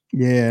friends.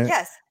 Yeah.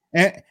 Yes.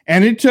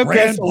 And it took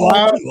us a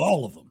while.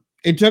 All of them.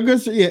 It took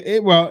us,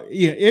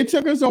 it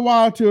took us a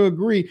while to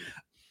agree.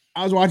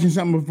 I was watching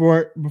something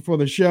before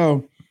the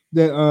show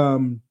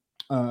that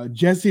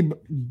Jesse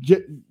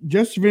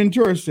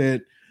Ventura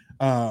said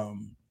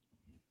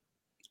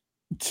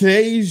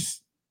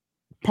today's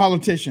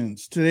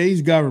politicians,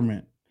 today's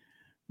government,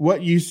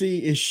 what you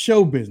see is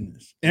show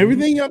business.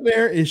 Everything up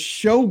there is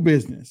show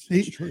business.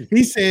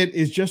 He said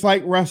it's just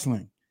like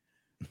wrestling.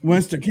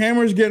 Once the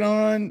cameras get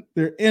on,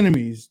 they're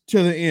enemies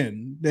to the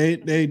end.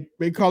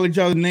 They call each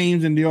other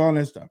names and do all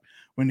that stuff.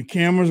 When the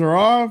cameras are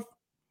off,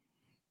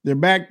 they're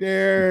back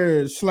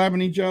there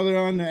slapping each other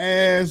on the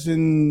ass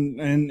and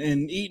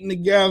eating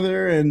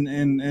together and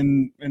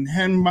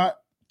hand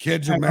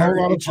kids are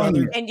marrying each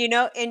other. And you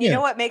know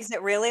what makes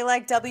it really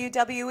like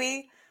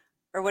WWE?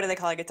 Or what do they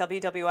call it?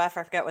 WWF? I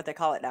forget what they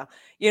call it now.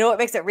 You know what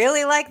makes it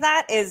really like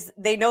that is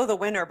they know the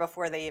winner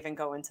before they even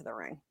go into the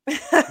ring.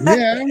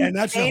 Yeah, and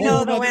that's they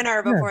know the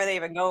winner before they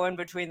even go in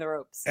between the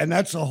ropes. And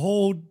that's a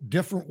whole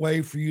different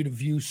way for you to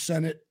view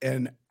Senate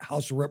and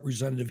House of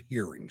Representative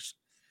hearings.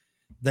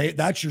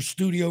 That's your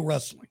studio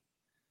wrestling.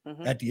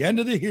 Mm-hmm. At the end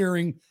of the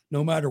hearing,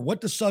 no matter what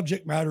the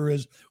subject matter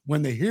is,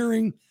 when the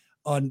hearing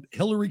on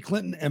Hillary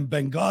Clinton and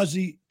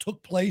Benghazi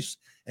took place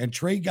and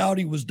Trey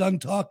Gowdy was done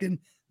talking,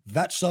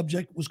 that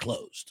subject was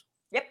closed.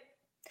 Yep.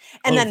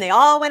 And then they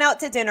all went out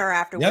to dinner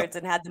afterwards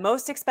and had the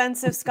most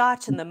expensive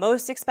scotch and the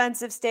most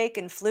expensive steak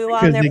and flew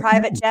on their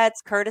private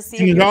jets, courtesy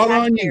of your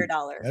taxpayer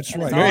dollars. That's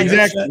right.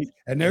 Exactly.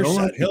 And there's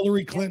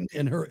Hillary Clinton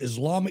in her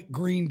Islamic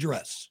green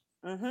dress.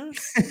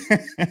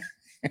 Mm-hmm.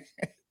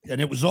 And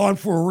it was on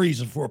for a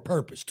reason, for a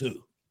purpose,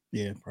 too.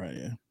 Yeah, right.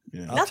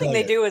 Yeah. Nothing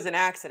they do is an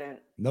accident.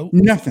 Nope.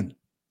 Nothing.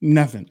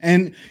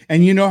 And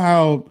you know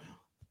how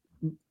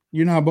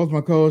both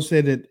my co-hosts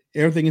said that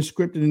everything is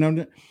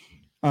scripted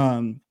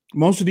and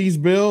most of these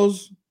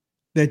bills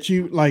that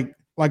you like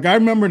I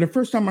remember the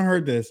first time I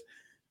heard this,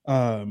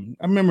 I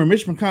remember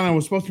Mitch McConnell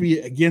was supposed to be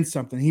against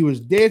something. He was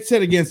dead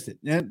set against it.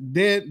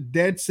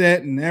 Dead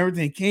set, and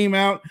everything came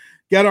out,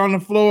 got on the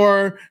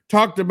floor,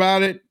 talked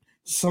about it,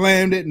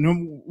 slammed it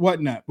and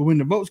whatnot. But when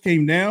the votes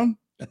came down,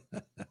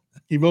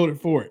 he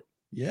voted for it.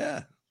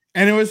 Yeah.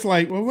 And it was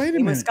like, well, wait a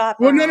minute.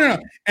 Well, no.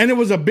 And it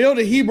was a bill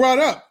that he brought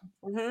up.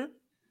 Mm-hmm.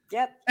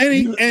 Yep.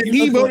 And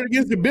he voted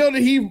against the bill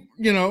that he,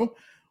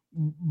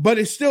 but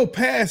it still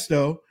passed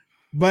though.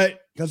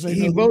 But because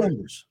he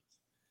voted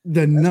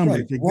the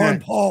numbers. Right.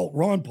 Exactly.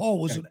 Ron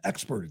Paul was an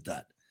expert at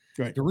that.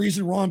 Right. The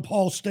reason Ron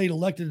Paul stayed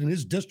elected in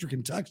his district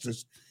in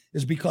Texas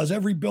is because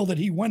every bill that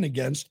he went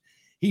against,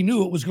 he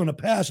knew it was going to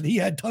pass, and he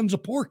had tons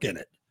of pork in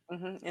it.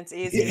 Mm-hmm. It's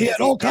easy. He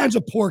had all kinds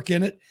of pork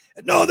in it.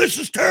 No, this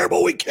is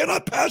terrible. We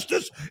cannot pass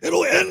this.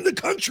 It'll end the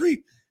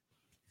country.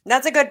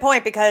 That's a good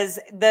point, because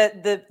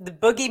the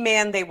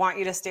boogeyman they want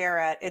you to stare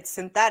at, it's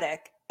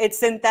synthetic. It's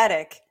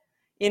synthetic.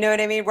 You know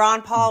what I mean?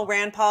 Rand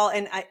Paul,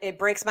 and it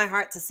breaks my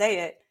heart to say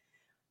it,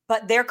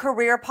 but they're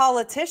career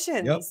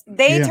politicians. Yep.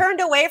 They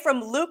turned away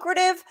from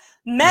lucrative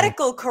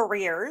medical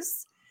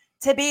careers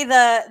to be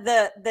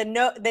the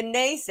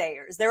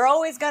naysayers. They're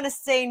always going to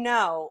say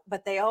no,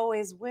 but they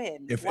always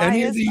win. If Why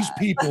any is of these that?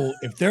 people,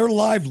 if their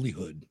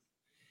livelihood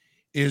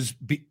is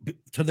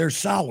to their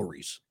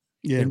salaries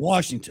in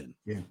Washington,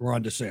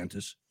 Ron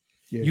DeSantis,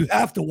 you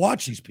have to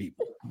watch these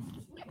people.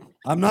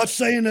 I'm not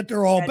saying that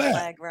they're all Red bad,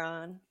 flag,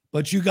 Ron.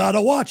 but you got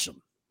to watch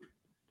them.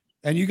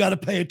 And you got to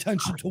pay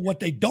attention to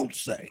what they don't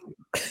say,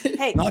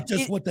 not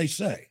just what they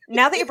say.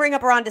 Now that you bring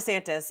up Ron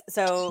DeSantis,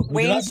 so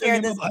Wayne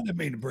shared this. I didn't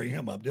mean to bring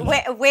him up.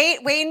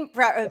 Wayne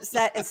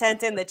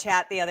sent in the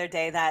chat the other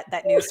day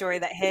that news story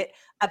that hit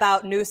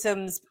about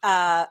Newsom's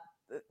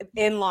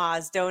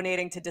in-laws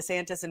donating to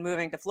DeSantis and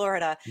moving to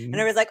Florida. Mm-hmm. And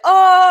everyone's like,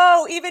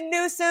 oh, even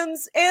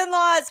Newsom's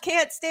in-laws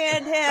can't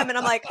stand him. And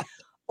I'm like,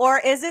 or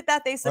is it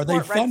that they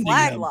support red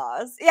flag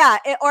laws? Yeah.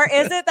 Or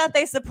is it that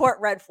they support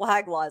red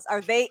flag laws?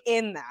 Are they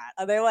in that?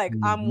 Are they like,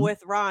 I'm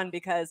with Ron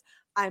because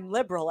I'm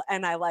liberal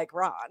and I like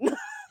Ron?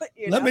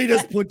 Let me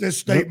just put this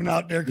statement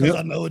out there because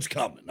I know it's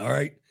coming. All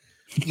right.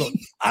 Look,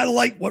 I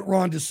like what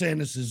Ron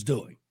DeSantis is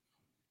doing,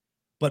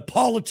 but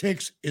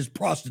politics is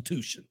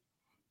prostitution.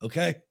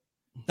 Okay.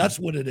 That's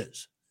what it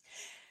is.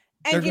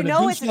 And they're going to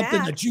do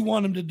something that you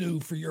want them to do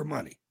for your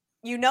money.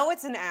 You know,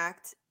 it's an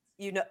act.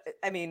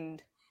 I mean,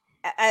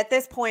 at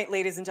this point,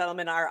 ladies and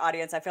gentlemen, our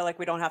audience, I feel like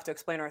we don't have to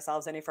explain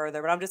ourselves any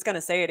further, but I'm just going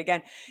to say it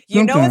again.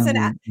 You know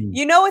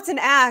it's an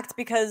act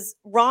because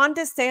Ron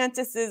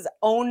DeSantis's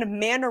own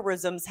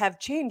mannerisms have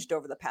changed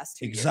over the past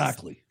 2 years.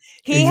 Exactly.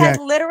 He has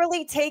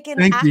literally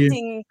taken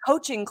acting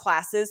coaching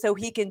classes so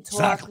he can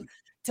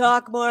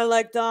talk more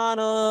like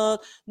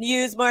Donald,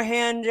 use more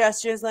hand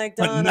gestures like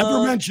Donald. But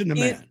never mention the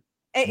man.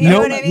 You know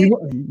what I mean?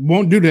 He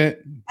won't do that.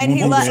 And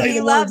he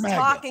loves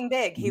talking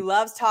big. He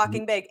loves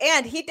talking big.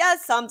 And he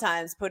does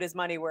sometimes put his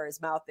money where his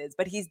mouth is,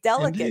 but he's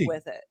delicate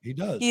with it. He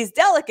does. He's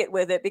delicate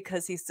with it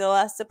because he still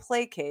has to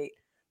placate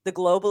the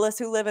globalists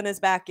who live in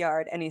his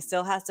backyard, and he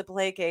still has to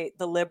placate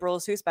the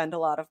liberals who spend a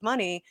lot of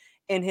money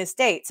in his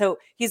state. So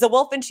he's a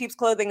wolf in sheep's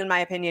clothing, in my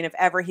opinion, if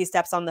ever he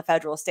steps on the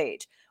federal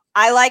stage.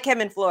 I like him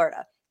in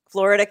Florida.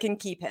 Florida can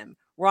keep him.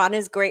 Ron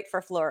is great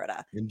for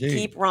Florida. Indeed.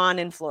 Keep Ron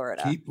in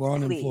Florida. Keep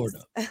Ron please. in Florida.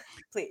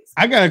 Please.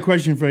 I got a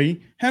question for you.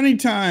 How many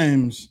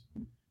times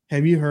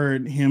have you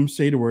heard him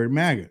say the word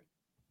MAGA?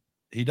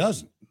 He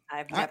doesn't.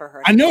 I've never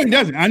heard. I know he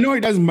doesn't. I know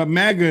he doesn't, but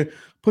MAGA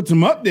puts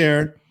him up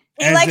there.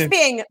 He likes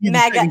being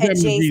MAGA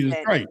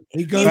adjacent.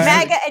 He's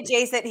MAGA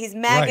adjacent. He's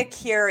MAGA Right.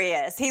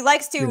 curious. He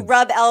likes to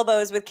rub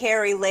elbows with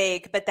Carrie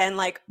Lake, but then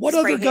like What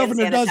spray other hand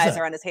governor does sanitizer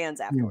that? on his hands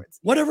afterwards.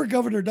 Whatever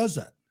governor does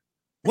that.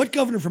 What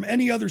governor from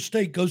any other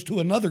state goes to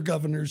another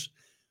governor's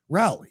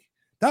rally?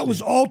 That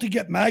was all to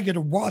get MAGA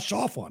to wash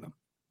off on him.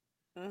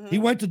 He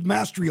went to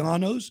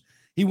Mastriano's.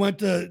 He went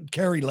to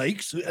Carrie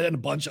Lake's and a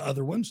bunch of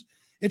other ones.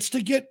 It's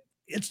to get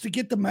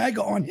the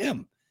MAGA on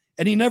him.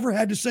 And he never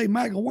had to say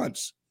MAGA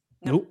once.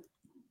 Nope.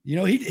 You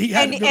know,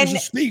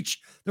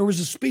 there was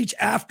a speech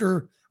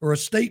after, or a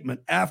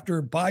statement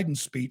after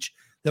Biden's speech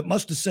that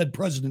must have said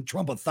President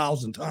Trump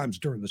 1,000 times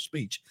during the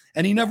speech.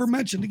 And he never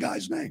mentioned the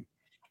guy's name.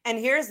 And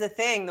here's the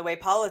thing: the way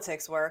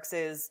politics works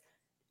is,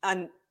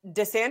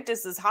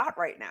 DeSantis is hot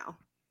right now.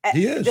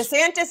 He is.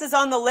 DeSantis is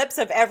on the lips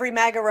of every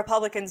MAGA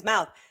Republican's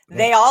mouth.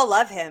 They all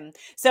love him.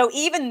 So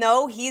even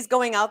though he's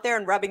going out there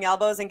and rubbing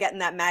elbows and getting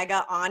that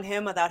MAGA on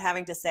him without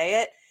having to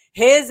say it,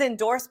 his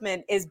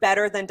endorsement is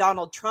better than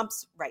Donald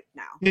Trump's right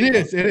now. It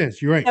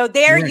is. You're right. So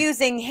they're You're right.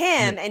 using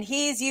him and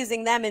he's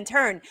using them in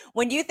turn.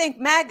 When you think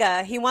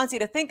MAGA, he wants you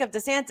to think of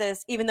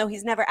DeSantis, even though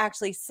he's never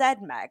actually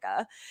said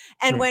MAGA.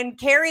 And when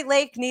Carrie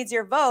Lake needs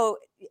your vote,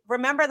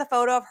 remember the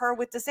photo of her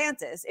with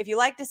DeSantis. If you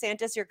like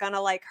DeSantis, you're going to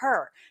like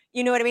her.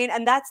 You know what I mean?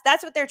 And that's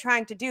what they're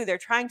trying to do. They're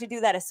trying to do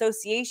that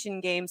association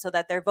game so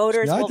that their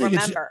voters will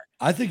remember.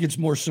 I think it's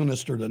more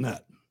sinister than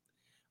that.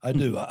 I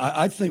do.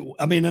 I think,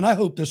 and I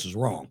hope this is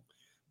wrong,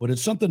 but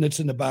it's something that's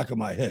in the back of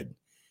my head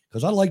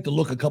because I like to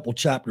look a couple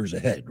chapters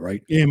ahead,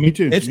 right? Yeah, me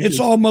too. It's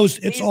almost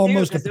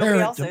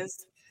apparent.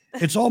 Is.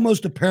 It's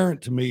almost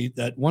apparent to me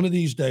that one of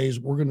these days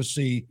we're going to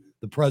see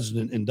the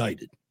president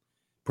indicted,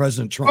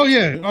 President Trump. Oh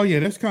yeah,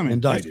 that's coming.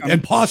 Indicted That's coming.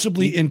 and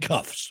possibly in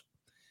cuffs,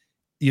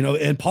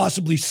 and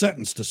possibly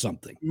sentenced to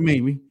something.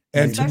 Maybe.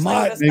 And Especially to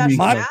my, with a special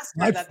my, master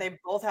my, that they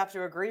both have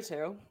to agree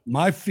to.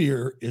 my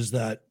fear is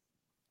that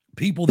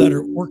people that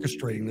are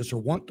orchestrating this or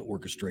want to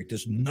orchestrate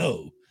this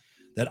know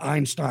that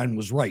Einstein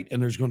was right, and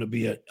there's going to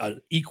be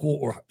an equal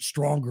or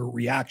stronger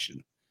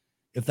reaction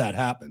if that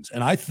happens.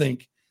 And I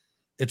think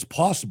it's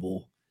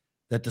possible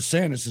that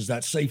DeSantis is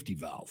that safety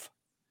valve,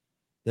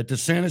 that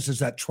DeSantis is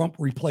that Trump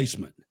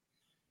replacement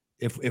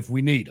if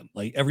we need him.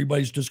 Like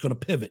everybody's just going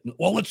to pivot.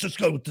 Well, let's just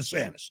go with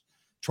DeSantis.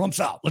 Trump's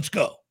out. Let's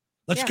go.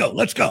 Let's go.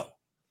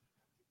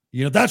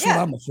 That's what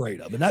I'm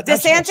afraid of. And that's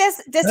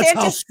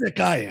how sick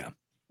I am.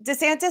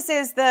 DeSantis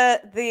is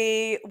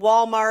the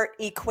Walmart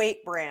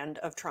Equate brand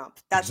of Trump.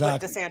 That's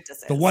what DeSantis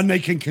is. The one they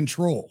can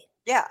control.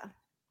 Yeah.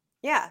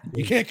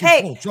 You can't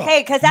control Trump.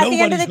 Hey, because at the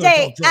end of the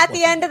day, at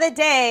the end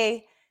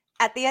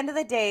of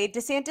the day,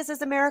 DeSantis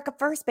is America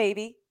first,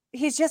 baby.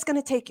 He's just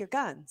going to take your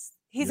guns.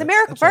 He's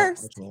America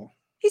first. That's all.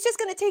 He's just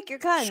going to take your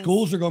guns.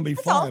 Schools are going to be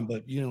fine,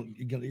 but you're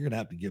going to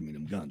have to give me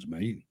them guns,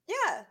 man.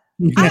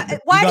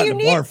 Why do you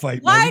need your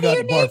fight.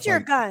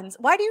 guns?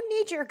 Why do you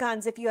need your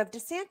guns if you have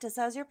DeSantis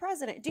as your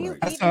president? Do you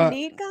Right. even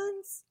need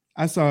guns?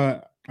 I saw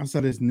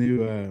this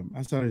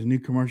new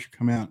commercial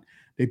come out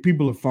that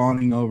people are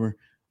fawning over,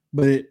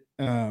 but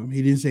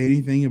he didn't say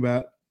anything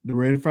about the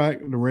red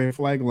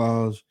flag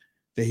laws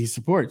that he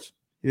supports.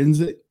 He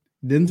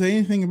didn't say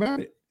anything about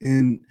it.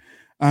 And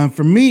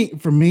for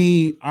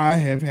me, I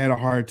have had a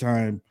hard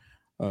time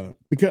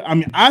because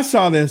I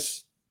saw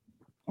this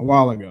a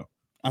while ago.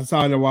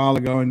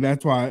 And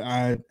that's why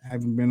I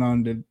haven't been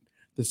on the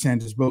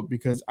DeSantis boat,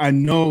 because I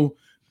know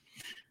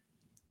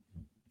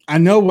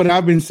what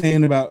I've been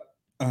saying about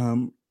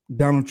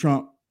Donald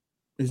Trump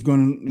is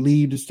going to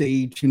leave the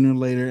stage sooner or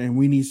later, and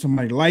we need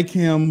somebody like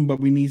him, but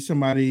we need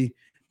somebody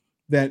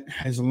that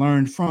has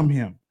learned from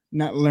him,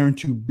 not learned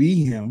to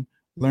be him,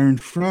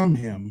 learned from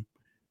him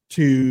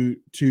to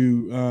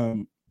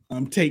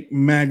take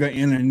MAGA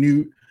in a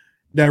new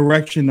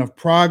direction of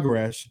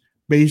progress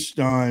based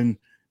on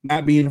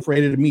not being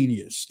afraid of the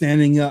media,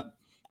 standing up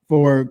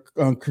for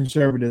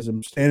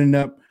conservatism, standing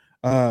up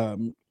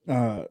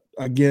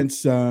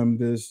against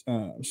this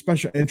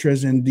special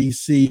interest in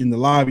DC and the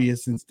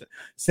lobbyists, and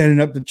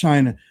standing up to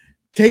China,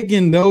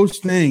 taking those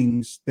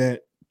things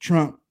that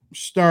Trump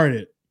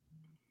started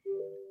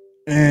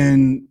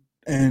and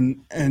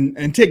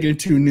taking it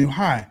to a new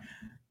high.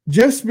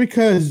 Just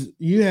because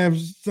you have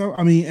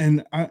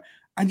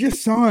I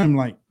just saw him,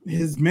 like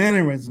his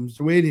mannerisms,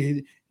 the way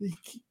that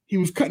he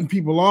was cutting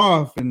people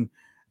off and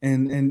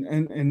doing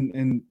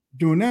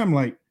that. I'm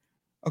like,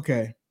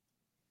 okay,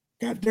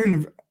 God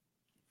damn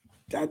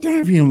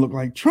if he don't look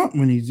like Trump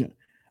when he's.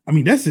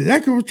 That's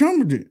exactly what Trump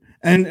would do.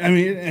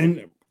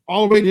 And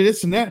all the way to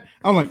this and that,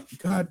 I'm like,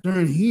 God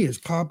darn, he has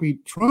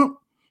copied Trump.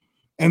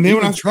 And then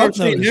when I started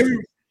saying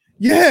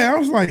I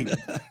was like,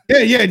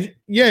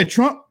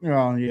 Trump.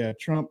 Oh yeah,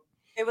 Trump.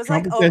 It was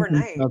Trump like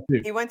overnight.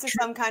 He went to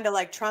some kind of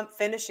like Trump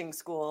finishing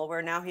school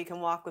where now he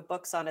can walk with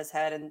books on his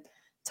head and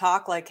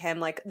talk like him.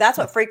 Like that's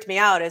what freaked me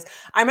out. Is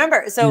I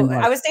remember,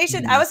 I was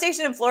stationed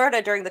in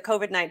Florida during the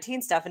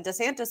COVID-19 stuff, and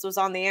DeSantis was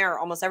on the air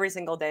almost every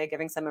single day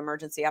giving some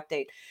emergency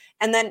update.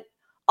 And then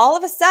all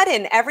of a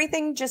sudden,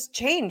 everything just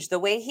changed. The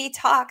way he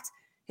talked,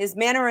 his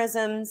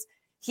mannerisms.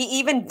 He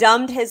even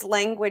dumbed his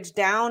language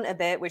down a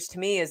bit, which to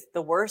me is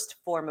the worst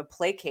form of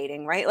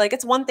placating, right? Like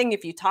it's one thing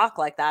if you talk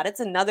like that. It's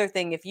another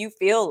thing if you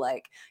feel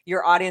like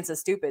your audience is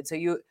stupid. So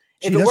if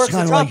it works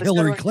kind for of Trump, like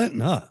Hillary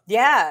Clinton, huh?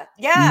 Yeah.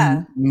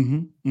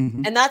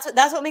 Mm-hmm. And that's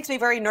what makes me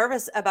very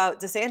nervous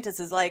about DeSantis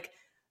is like,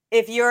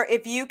 if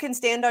you can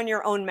stand on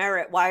your own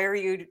merit, why are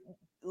you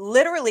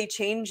literally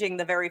changing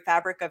the very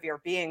fabric of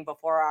your being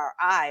before our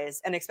eyes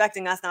and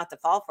expecting us not to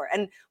fall for it?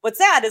 And what's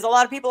sad is a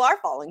lot of people are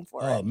falling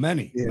for it. Oh,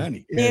 many. You know,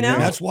 And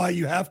that's why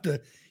you have to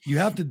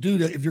do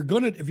that. If you're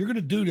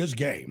gonna do this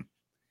game,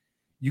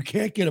 you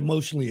can't get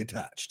emotionally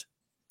attached.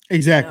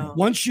 Exactly.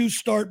 Once you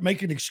start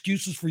making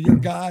excuses for your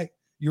guy,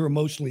 you're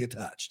emotionally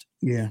attached.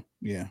 Yeah.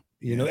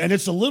 You know, and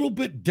it's a little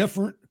bit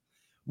different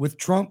with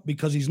Trump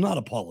because he's not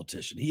a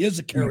politician. He is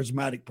a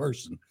charismatic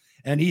person,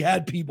 and he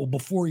had people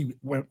before he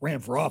ran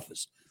for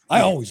office.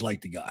 I always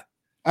liked the guy.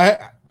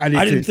 I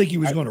didn't think he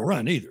was going to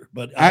run either,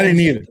 but I didn't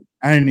either.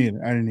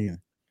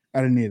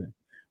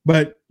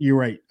 But you're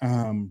right.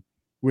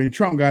 When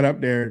Trump got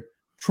up there,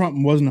 Trump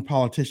wasn't a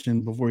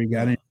politician before he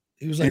got in.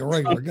 He was like a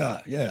regular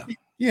guy. Yeah.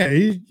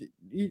 Yeah.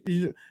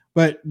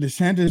 But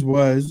DeSantis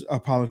was a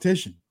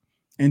politician,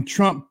 and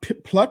Trump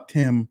plucked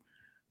him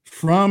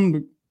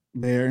from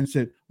there and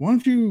said, "Why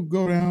don't you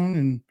go down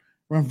and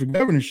run for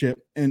governorship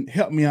and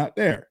help me out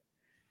there?"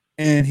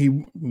 And he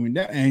went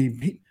down,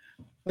 and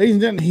ladies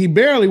and gentlemen, he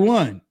barely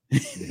won.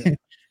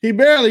 He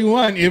barely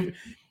won.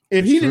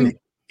 If he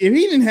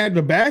didn't have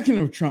the backing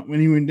of Trump when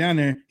he went down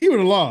there, he would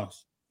have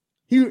lost.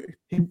 He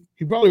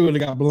probably would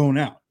have got blown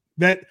out.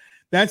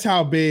 That's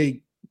how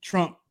big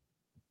Trump's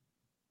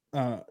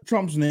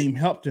name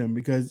helped him,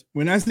 because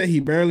when I say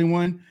he barely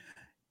won,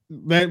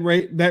 that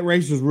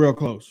race was real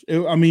close.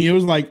 It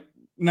was like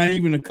not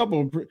even a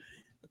couple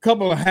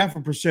of half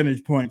a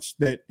percentage points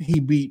that he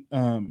beat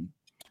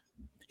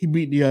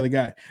the other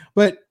guy.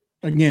 But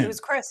again, it was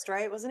Christ,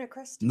 right? Wasn't it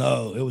Christ?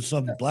 No, it was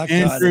some black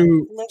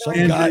Andrew,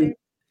 guy,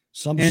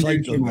 some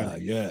psycho guy.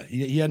 Yeah,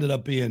 he ended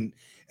up being,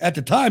 at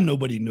the time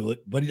nobody knew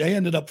it, but they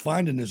ended up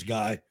finding this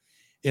guy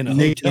in a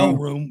hotel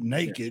room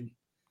naked,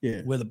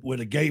 with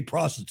a gay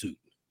prostitute.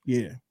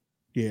 Yeah.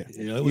 You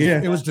know,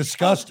 it was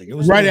disgusting. It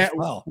was right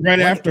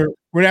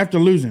after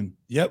losing.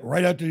 Yep,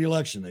 right after the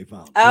election they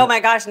found. Oh my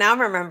gosh, now I'm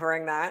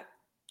remembering that.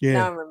 Yeah,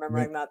 now I'm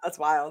remembering that. That's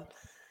wild.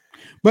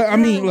 But I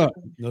mean, look,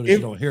 you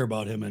don't hear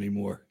about him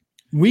anymore.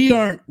 We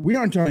aren't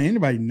telling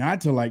anybody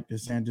not to like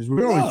DeSantis.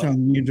 We're only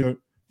telling you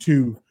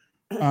to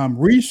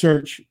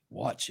research,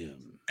 watch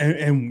him,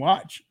 and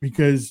watch,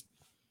 because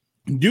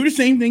do the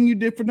same thing you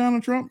did for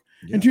Donald Trump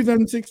in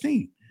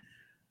 2016.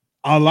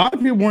 A lot of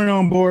people weren't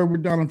on board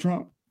with Donald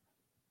Trump,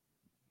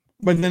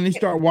 but then they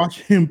start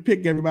watching him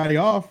pick everybody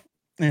off,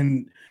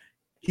 and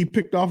he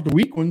picked off the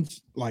weak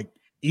ones like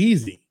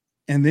easy.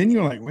 And then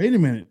you're like, wait a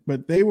minute,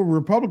 but they were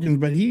Republicans,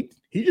 but he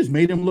just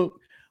made them look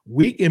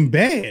weak and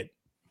bad.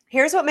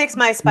 Here's what makes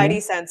my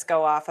spidey sense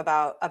go off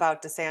about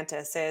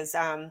DeSantis is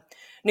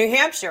New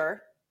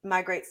Hampshire,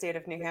 my great state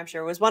of New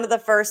Hampshire, was one of the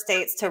first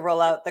states to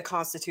roll out the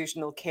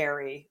constitutional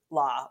carry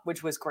law,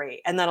 which was great.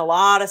 And then a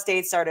lot of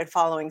states started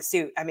following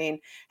suit. I mean,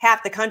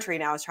 half the country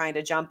now is trying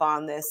to jump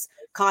on this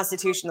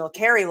constitutional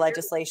carry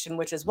legislation,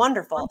 which is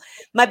wonderful.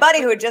 My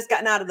buddy who had just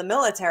gotten out of the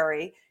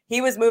military, he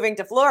was moving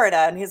to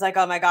Florida, and he's like,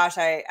 oh my gosh,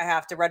 I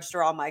have to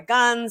register all my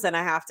guns and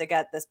I have to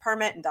get this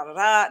permit and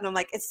da-da-da. And I'm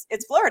like,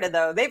 it's Florida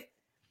though.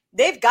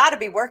 They've got to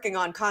be working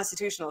on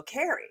constitutional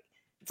carry.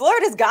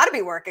 Florida's got to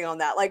be working on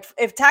that. Like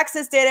if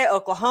Texas did it,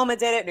 Oklahoma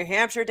did it, New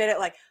Hampshire did it,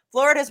 like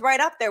Florida's right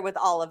up there with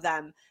all of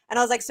them. And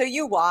I was like, so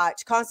you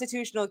watch,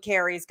 constitutional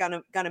carry is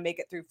gonna make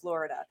it through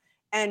Florida.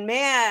 And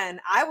man,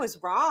 I was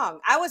wrong.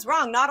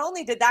 Not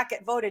only did that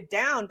get voted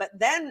down, but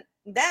then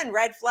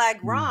Red Flag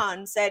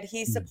Ron said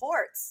he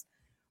supports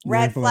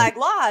red flag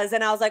laws.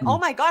 And I was like, oh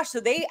my gosh, so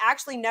they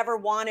actually never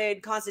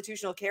wanted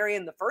constitutional carry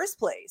in the first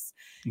place.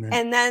 Right.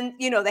 And then,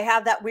 they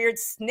have that weird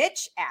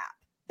snitch app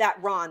that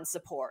Ron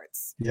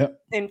supports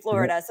in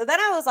Florida. Yep. So then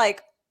I was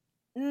like,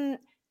 I'm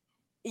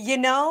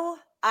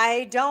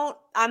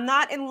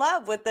not in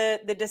love with the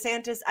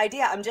DeSantis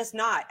idea. I'm just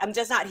not.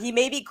 He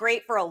may be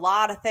great for a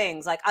lot of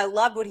things. Like I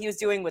loved what he was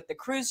doing with the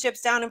cruise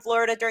ships down in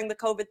Florida during the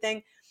COVID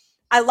thing.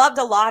 I loved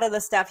a lot of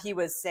the stuff he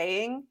was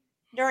saying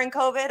during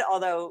COVID,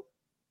 although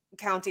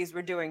counties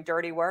were doing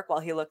dirty work while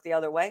he looked the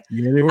other way.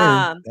 Yeah, they were.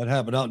 That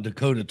happened out in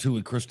Dakota too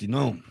with Kristi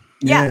Noem.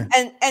 Yeah.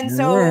 And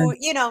so,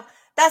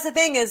 that's the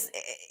thing is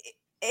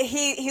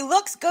he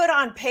looks good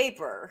on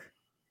paper,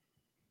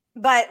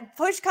 but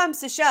push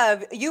comes to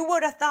shove, you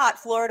would have thought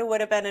Florida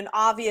would have been an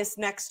obvious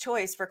next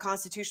choice for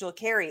constitutional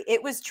carry.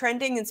 It was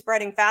trending and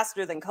spreading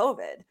faster than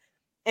COVID,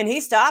 and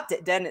he stopped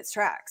it dead in its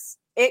tracks.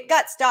 It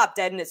got stopped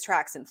dead in its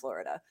tracks in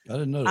Florida. I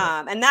didn't know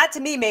that. And that to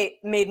me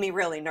made me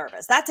really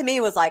nervous. That to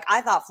me was like,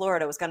 I thought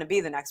Florida was going to be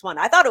the next one.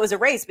 I thought it was a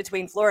race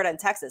between Florida and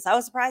Texas. I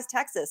was surprised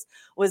Texas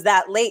was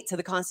that late to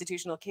the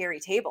constitutional carry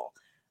table.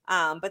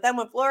 But then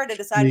when Florida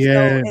decided to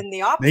go in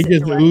the opposite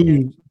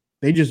direction.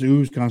 They just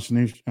ooze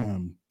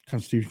constitutional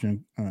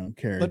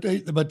carry.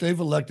 But they've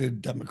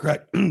elected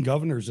Democrat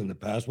governors in the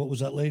past. What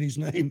was that lady's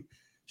name?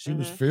 She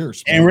was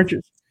fierce. Ann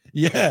Richards.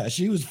 Yeah,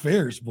 she was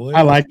fierce, boy.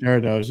 I liked her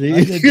though. I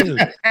did too.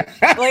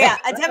 Well, yeah,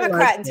 a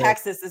Democrat in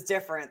Texas is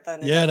different than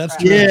that's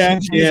true. Yeah,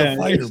 she's a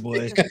fighter,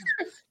 boy.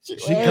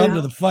 She'd come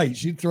to the fight.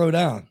 She'd throw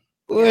down.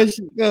 Well,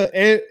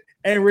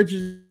 Ann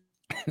Richards.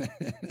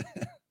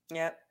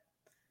 Yep.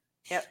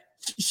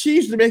 She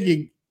used to make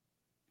it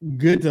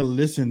good to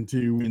listen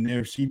to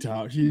whenever she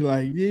talks. She's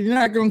like, "You're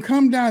not gonna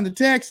come down to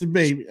Texas,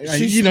 baby." Like,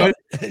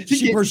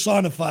 she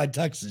personified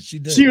Texas. She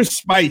did. She was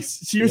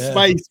spice. She was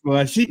spice,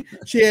 boy. She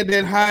had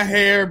that high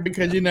hair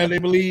because they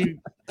believe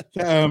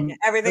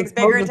everything's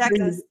bigger in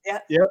Texas.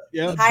 Yep.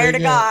 Higher to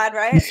God,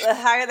 right? The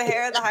higher the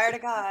hair, the higher to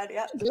God.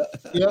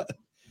 Yep.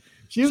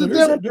 She was a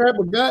Democrat,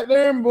 but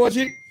goddamn boy,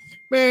 she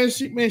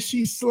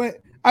slammed.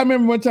 I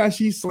remember one time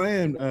she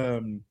slammed.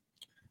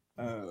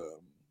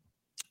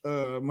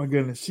 My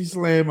goodness, she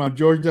slammed on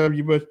George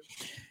W. Bush.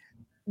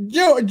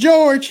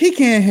 George, he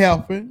can't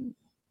help it.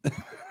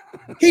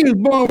 He was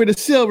born with a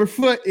silver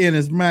foot in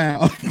his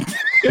mouth.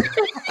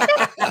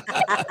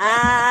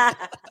 How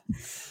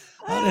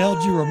the hell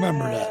did you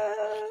remember that?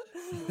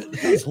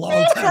 That was a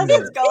long time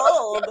ago. It's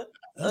gold.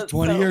 That's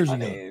 20 years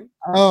ago.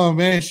 Oh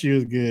man, she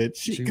was good.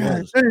 She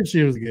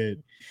was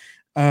good.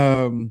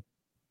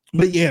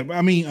 But yeah,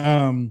 I mean,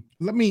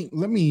 let me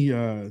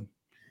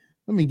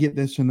get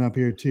this one up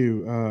here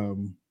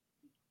too.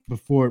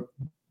 Before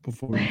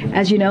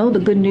As you know, the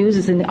good news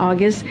is in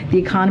August, the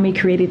economy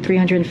created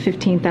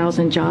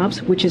 315,000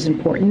 jobs, which is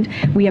important.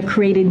 We have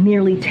created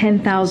nearly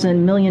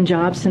 10,000 million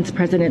jobs since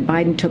President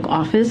Biden took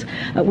office,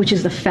 which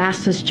is the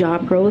fastest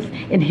job growth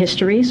in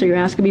history. So you're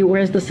asking me,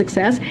 where's the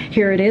success?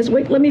 Here it is.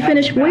 Wait, let me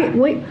finish.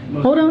 Wait,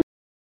 hold on.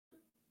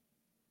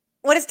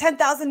 What does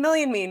 10,000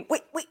 million mean?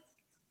 Wait.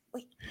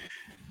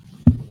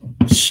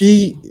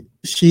 She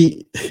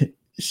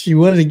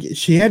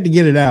had to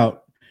get it out.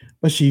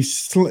 But she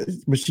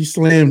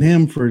slammed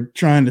him for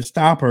trying to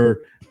stop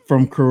her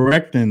from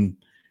correcting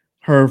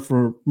her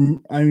for.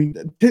 I mean,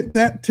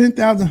 that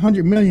 10,000,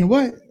 100 million.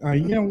 What? What are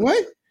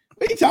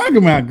you talking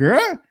about,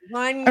 girl?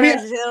 1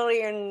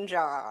 gazillion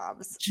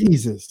jobs.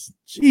 Jesus,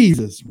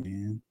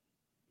 man.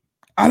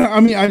 I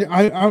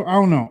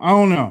don't know.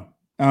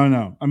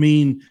 I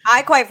mean,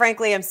 I quite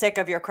frankly am sick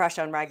of your crush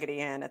on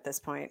Raggedy Ann at this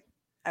point.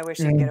 I wish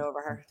you'd get over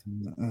her. I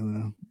don't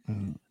know.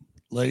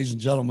 Ladies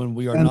and gentlemen,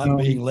 we are not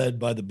being led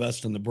by the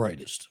best and the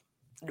brightest.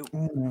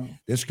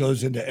 This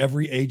goes into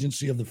every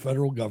agency of the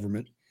federal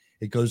government.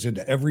 It goes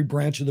into every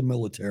branch of the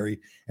military,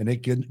 and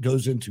it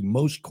goes into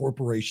most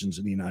corporations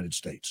in the United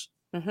States.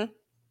 Mm-hmm.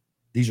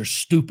 These are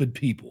stupid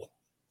people.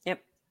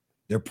 Yep.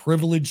 They're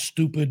privileged,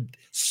 stupid,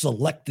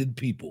 selected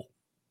people.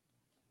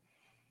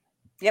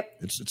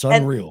 Yep. It's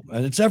unreal,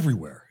 and it's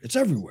everywhere. It's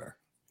everywhere.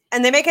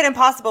 And they make it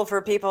impossible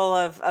for people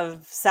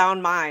of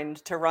sound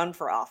mind to run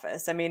for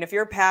office. I mean, if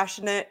you're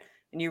passionate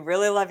and you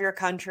really love your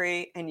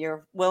country and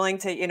you're willing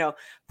to,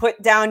 put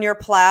down your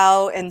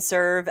plow and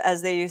serve,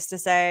 as they used to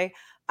say,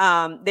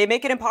 they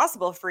make it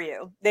impossible for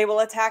you. They will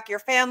attack your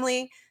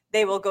family.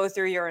 They will go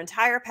through your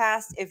entire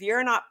past. If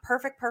you're not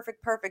perfect,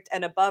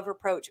 and above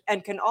reproach,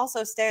 and can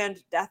also stand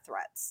death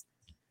threats,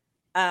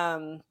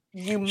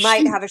 you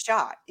might have a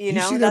shot.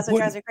 That's what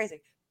drives me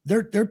crazy.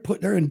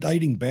 They're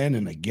indicting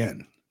Bannon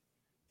again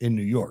in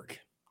New York.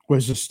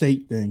 Was a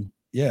state thing.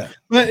 Yeah.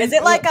 But is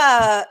it like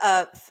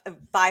a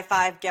buy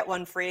 5 get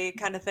 1 free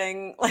kind of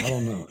thing? Like, I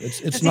don't know.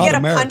 It's does not he get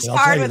America. a punch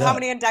card with how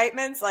many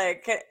indictments?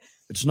 Like,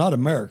 it's not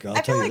America.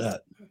 I'll tell you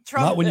that.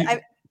 Trump. Not when you...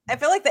 I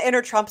feel like the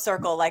inner Trump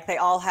circle, like they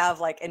all have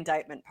like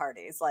indictment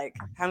parties. Like,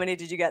 how many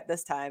did you get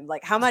this time?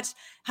 Like, how much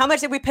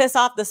did we piss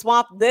off the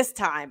swamp this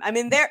time? I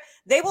mean,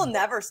 they will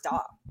never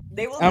stop.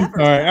 They will. I'm never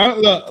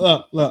sorry.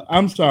 Stop. Look.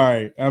 I'm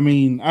sorry. I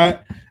mean,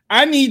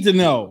 I need to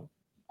know.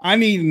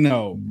 And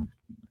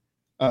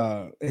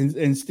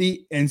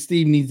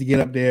Steve needs to get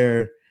up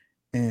there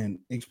and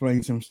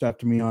explain some stuff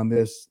to me on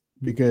this,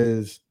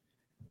 because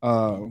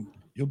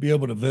you'll be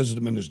able to visit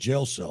him in his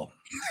jail cell.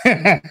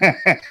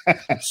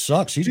 It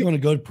sucks. He's going to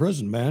go to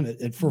prison, man,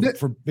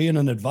 for being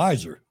an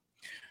advisor.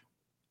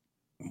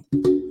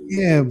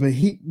 Yeah, but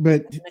he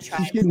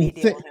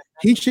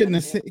shouldn't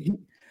have said.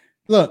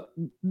 Look,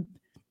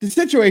 the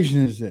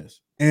situation is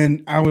this,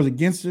 and I was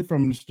against it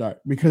from the start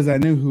because I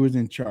knew who was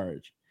in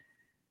charge.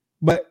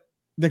 But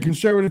the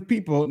conservative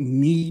people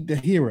need the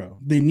hero.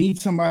 They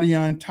need somebody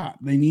on top.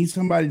 They need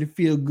somebody to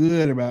feel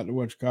good about the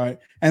what's called,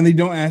 and they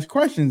don't ask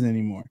questions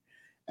anymore.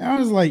 And I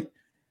was like,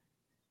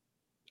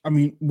 I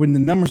mean, when the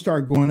numbers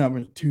start going up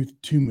at 2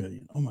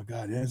 million, oh my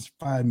God, that's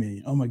 5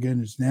 million. Oh my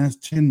goodness, now it's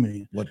 10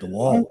 million. What, the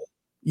wall?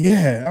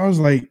 Yeah, I was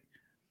like,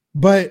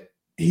 but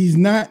he's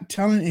not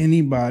telling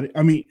anybody.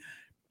 I mean,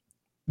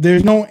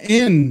 there's no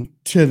end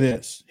to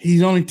this.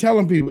 He's only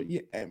telling people,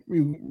 yeah,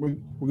 we're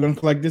going to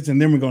collect this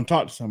and then we're going to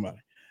talk to somebody.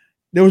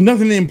 There was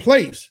nothing in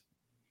place.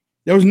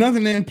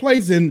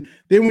 And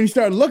then when you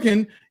start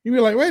looking, you be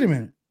like, wait a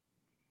minute.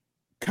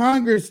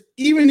 Congress,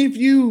 even if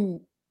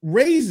you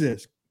raise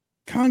this,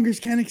 Congress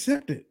can't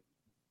accept it.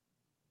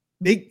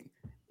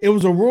 It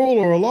was a rule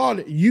or a law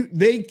that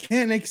they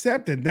can't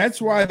accept it.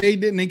 That's why they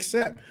didn't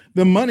accept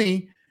the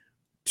money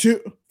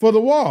for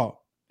the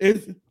wall.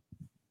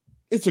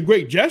 It's a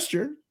great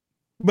gesture,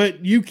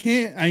 but you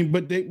can't.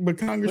 But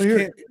Congress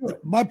can't.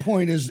 My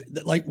point is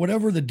that, like,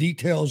 whatever the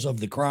details of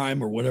the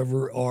crime or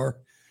whatever are,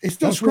 it's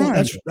still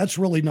crime. That's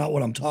really not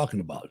what I'm talking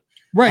about.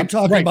 Right. I'm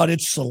talking about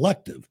it's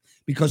selective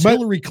because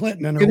Hillary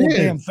Clinton and her whole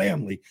damn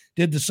family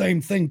did the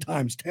same thing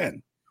times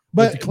 10.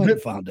 With the Clinton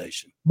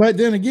Foundation. But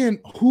then again,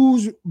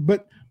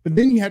 but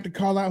then you have to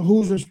call out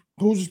who's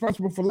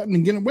responsible for letting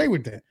them get away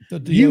with that.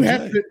 You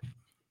have to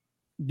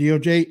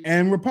DOJ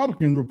and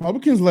Republicans.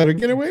 Republicans let her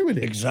get away with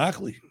it.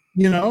 Exactly.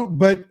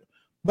 But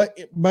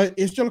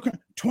it's still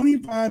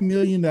 $25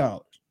 million.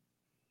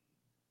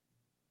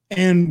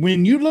 And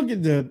when you look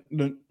at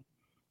the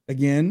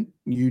again,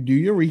 you do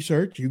your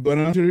research, you go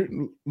down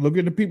to look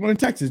at the people in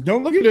Texas.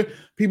 Don't look at the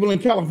people in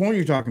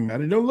California talking about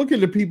it. Don't look at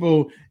the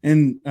people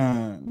in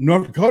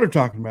North Dakota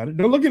talking about it.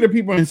 Don't look at the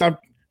people in South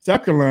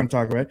Carolina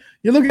talking about it.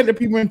 You look at the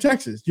people in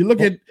Texas. You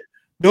look at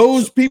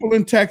those people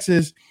in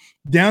Texas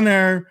down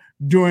there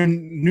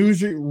doing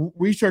news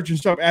research and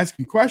stuff,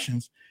 asking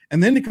questions.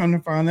 And then they come to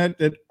find out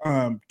that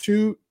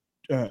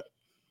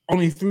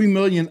only 3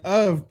 million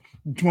of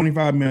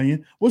 25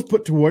 million was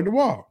put toward the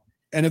wall.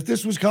 And if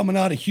this was coming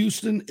out of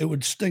Houston, it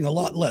would sting a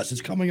lot less. It's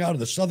coming out of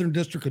the Southern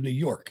District of New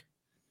York.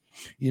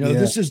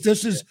 This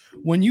is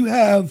when you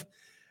have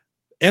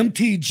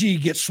MTG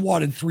get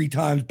swatted 3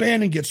 times,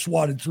 Bannon gets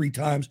swatted 3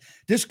 times,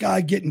 this guy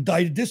get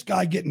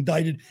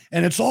indicted,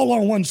 and it's all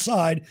on one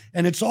side,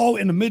 and it's all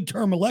in the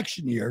midterm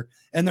election year,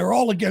 and they're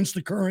all against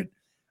the current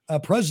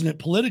president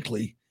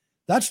politically.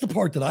 That's the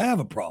part that I have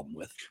a problem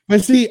with.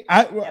 But see,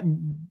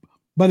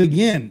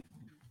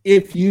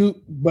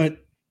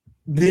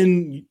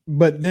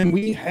 then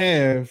we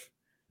have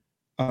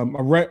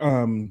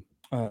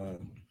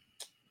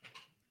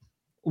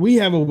we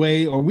have a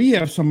way, or we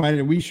have somebody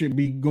that we should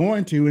be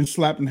going to and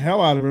slapping the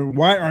hell out of him.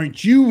 Why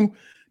aren't you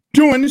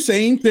doing the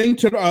same thing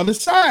to the other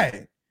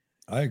side?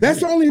 I agree. That's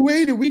the only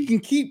way that we can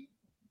keep.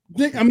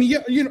 I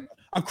mean,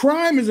 a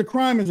crime is a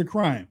crime is a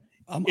crime.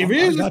 If it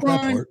is a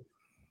crime,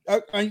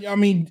 I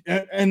mean,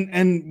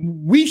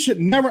 and we should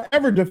never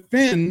ever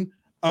defend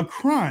a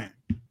crime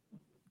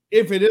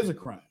if it is a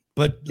crime.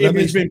 But if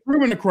it's been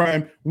proven a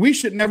crime, we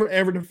should never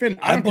ever defend it.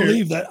 I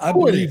believe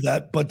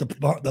that. But the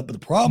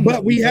problem.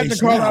 But we have to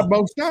call out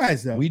both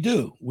sides, though. We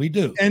do.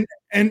 And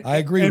I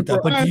agree with that.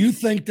 But do you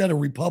think that a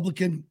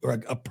Republican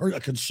or a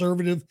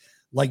conservative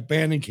like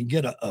Bannon can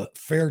get a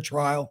fair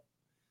trial?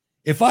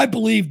 If I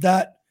believe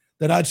that,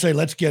 then I'd say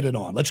let's get it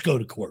on. Let's go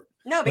to court.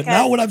 No, because but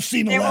now what I've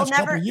seen the last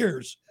couple of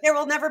years, there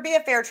will never be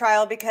a fair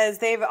trial because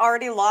they've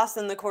already lost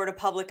in the court of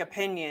public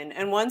opinion.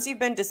 And once you've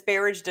been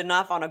disparaged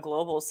enough on a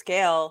global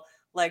scale,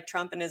 like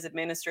Trump and his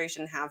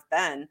administration have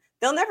been,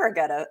 they'll never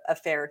get a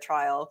fair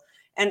trial.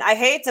 And I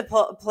hate to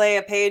play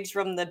a page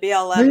from the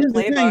BLM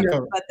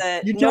playbook, but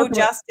the no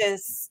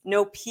justice,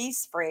 no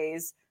peace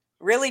phrase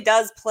really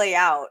does play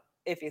out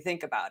if you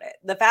think about it.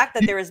 The fact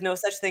that there is no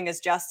such thing as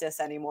justice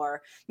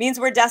anymore means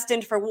we're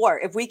destined for war.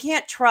 If we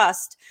can't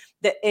trust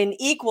that in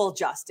equal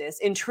justice,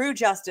 in true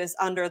justice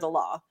under the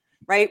law,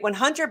 right? When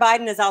Hunter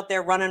Biden is out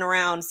there running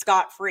around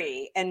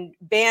scot-free and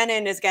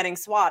Bannon is getting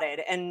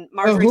swatted and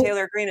Marjorie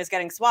Taylor Greene is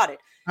getting swatted.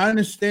 I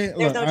understand.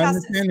 Look, I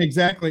understand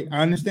exactly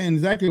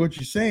what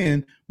you're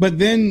saying, but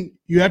then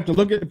you have to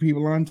look at the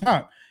people on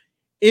top.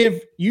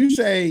 If you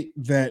say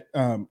that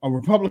a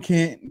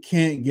Republican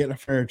can't get a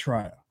fair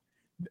trial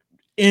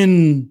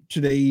in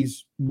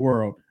today's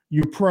world,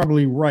 you're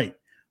probably right.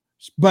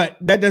 But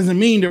that doesn't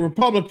mean that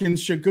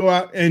Republicans should go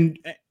out and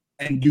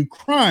do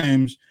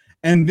crimes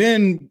and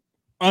then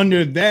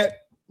under that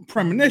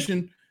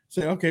premonition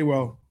say, okay,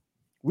 well,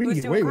 we can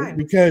get away with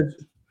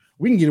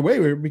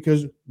it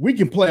because we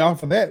can play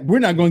off of that. We're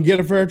not going to get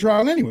a fair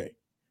trial anyway.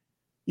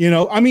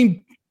 I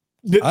mean,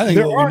 I think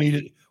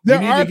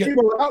there are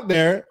people out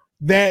there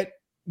that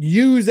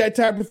use that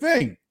type of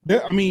thing.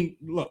 I mean,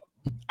 look,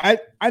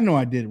 I know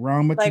I did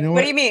wrong, but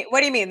what do you mean?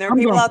 What do you mean? There are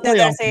people out there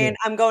that are saying,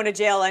 I'm going to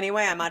jail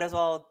anyway. I might as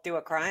well do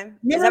a crime.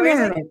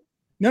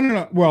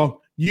 No.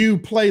 Well, you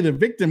play the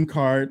victim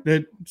card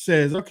that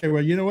says, okay,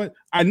 well, you know what?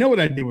 I know what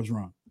I did was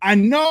wrong. I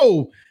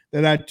know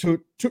that I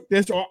took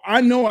this, or I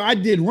know I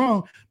did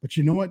wrong, but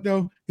you know what,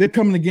 though? They're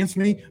coming against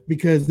me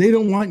because they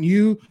don't want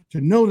you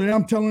to know that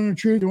I'm telling the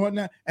truth and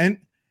whatnot. And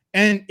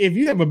if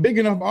you have a big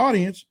enough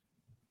audience,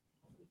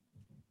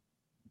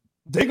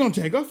 they're going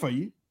to take up for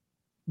you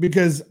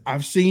because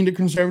I've seen the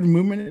conservative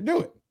movement do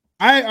it.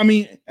 I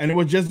mean, and it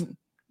wasn't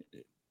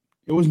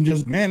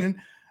just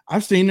Bannon.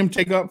 I've seen them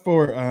take up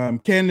for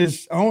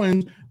Candace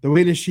Owens, the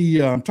way that she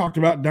talked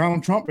about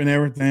Donald Trump and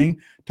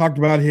everything, talked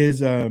about his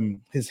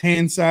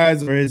hand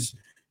size or his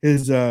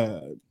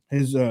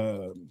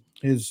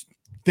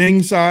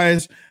thing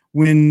size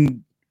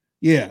when,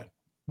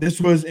 this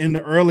was in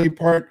the early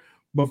part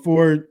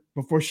before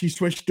she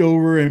switched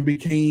over and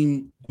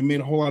made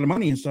a whole lot of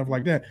money and stuff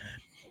like that.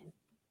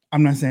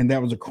 I'm not saying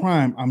that was a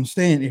crime. I'm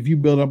saying if you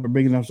build up a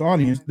big enough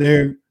audience,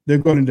 they're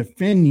going to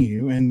defend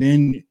you, and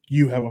then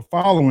you have a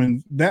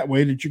following that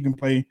way that you can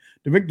play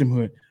the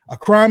victimhood. A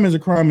crime is a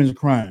crime is a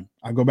crime.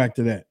 I go back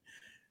to that.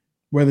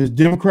 Whether it's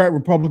Democrat,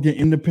 Republican,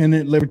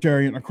 Independent,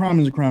 Libertarian, a crime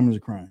is a crime is a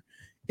crime.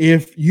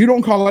 If you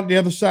don't call out the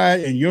other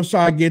side and your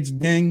side gets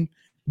dinged,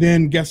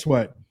 then guess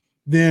what?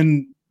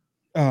 Then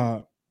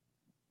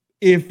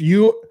if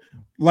you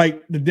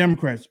like the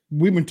Democrats,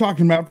 we've been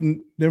talking about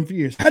them for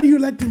years. How do you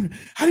elect them?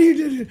 How do you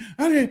do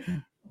it?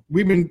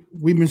 We've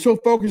been so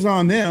focused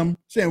on them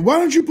saying, why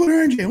don't you put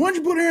her in jail? Why don't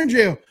you put her in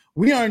jail?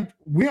 We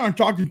aren't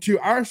talking to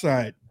our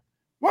side.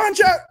 Why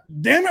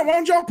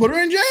don't y'all put her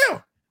in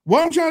jail?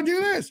 Why don't y'all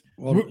do this?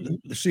 Well,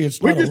 see,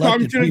 we're just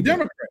talking to the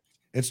Democrats.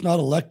 It's not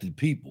elected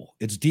people.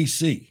 It's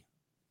DC.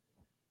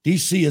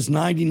 DC is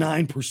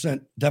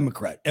 99%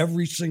 Democrat.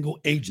 Every single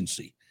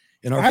agency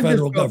in our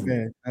federal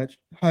government.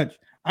 Hutch,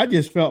 I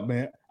just felt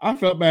bad. I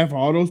felt bad for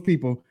all those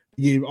people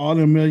who gave all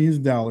them millions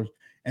of dollars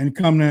and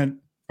come to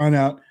find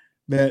out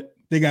that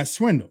they got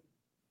swindled.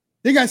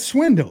 They got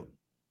swindled.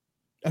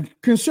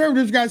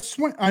 Conservatives got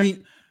swindled. I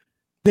mean,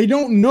 they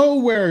don't know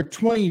where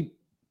 20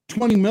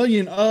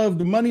 million of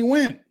the money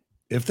went.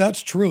 If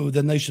that's true,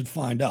 then they should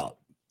find out.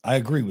 I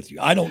agree with you.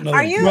 I don't know.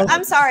 Are you?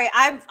 I'm sorry.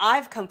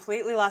 I've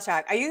completely lost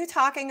track. Are you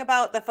talking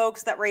about the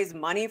folks that raise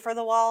money for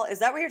the wall? Is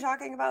that what you're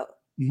talking about?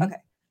 Mm-hmm. Okay.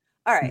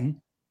 All right.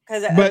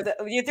 Because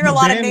you threw a but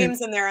lot of Bannon-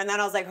 names in there, and then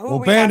I was like, "Who?" Well, are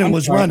we Bannon talking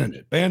was about? running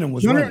it. Bannon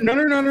was running it.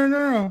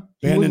 No.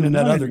 Bannon and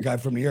that other guy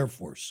from the Air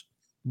Force.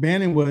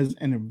 Bannon was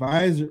an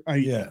advisor.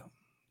 Yeah.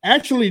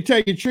 Actually, to tell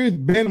you the truth,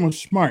 Bannon was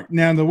smart.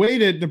 Now, the way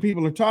that the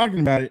people are talking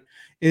about it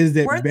is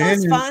that Weren't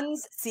Bannon, those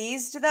funds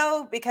seized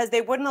though? Because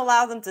they wouldn't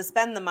allow them to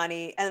spend the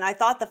money, and I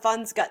thought the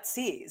funds got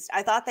seized.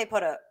 I thought they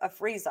put a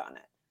freeze on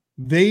it.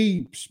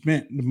 they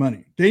spent the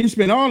money. They didn't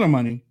spend all the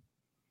money,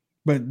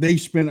 but they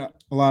spent a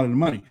lot of the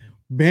money.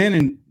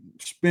 Bannon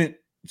spent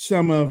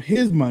some of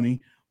his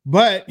money,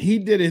 but he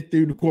did it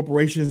through the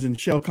corporations and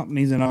shell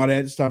companies and all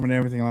that stuff and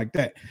everything like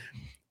that.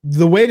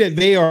 The way that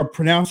they are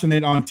pronouncing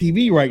it on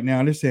TV right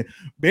now, they said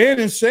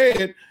Bannon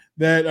said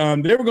that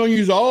they were going to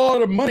use all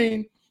the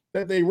money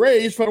that they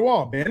raised for the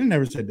wall. Bannon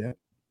never said that.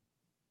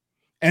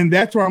 And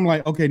that's where I'm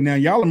like, okay, now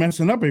y'all are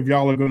messing up if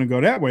y'all are going to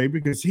go that way,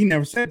 because he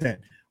never said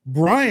that.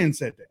 Brian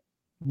said that.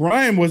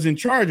 Brian was in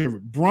charge of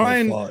it.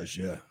 Brian,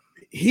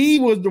 he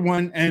was the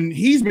one, and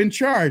he's been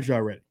charged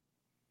already.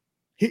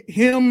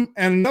 Him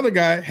and another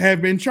guy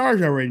have been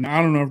charged already. Now,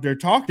 I don't know if they're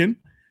talking.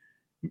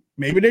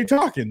 Maybe they're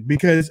talking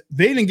because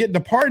they didn't get the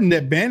pardon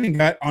that Bannon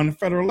got on the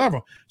federal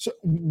level. So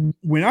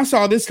when I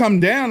saw this come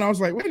down, I was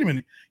like, wait a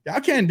minute. I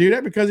can't do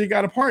that because he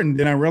got a pardon.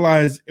 Then I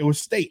realized it was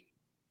state.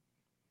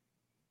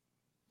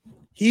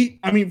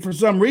 For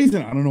some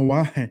reason, I don't know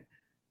why,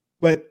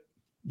 but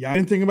y'all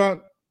didn't think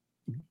about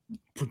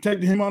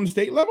protecting him on the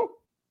state level.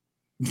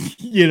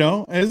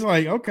 It's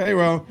like, okay,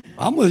 well,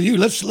 I'm with you.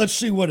 Let's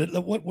see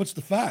what's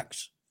the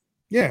facts.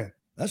 Yeah,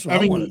 that's what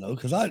I want to know,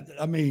 because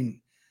I mean,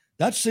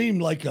 that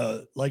seemed like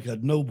a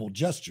noble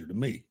gesture to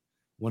me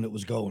when it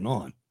was going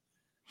on,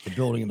 the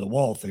building of the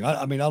wall thing.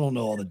 I mean, I don't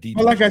know all the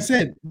details. But like I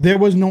said, there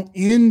was no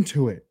end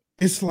to it.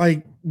 It's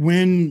like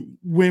when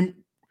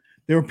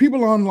there were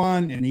people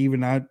online, and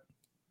even I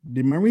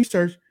did my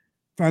research,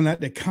 found out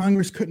that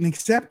Congress couldn't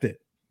accept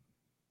it,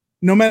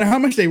 no matter how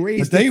much they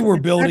raised. But they were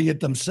building it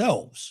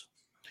themselves,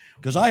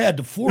 because I had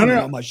to form it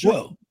on my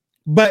show.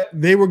 But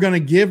they were going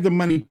to give the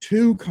money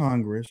to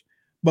Congress.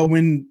 But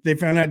when they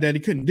found out that he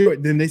couldn't do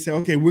it, then they said,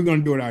 okay, we're going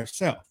to do it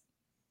ourselves.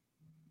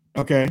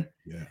 Okay.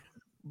 Yeah.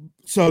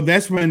 So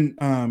that's when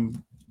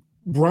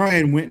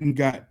Brian went and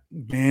got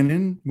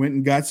Bannon, went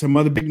and got some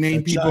other big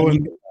name people.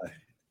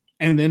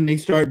 And then they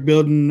start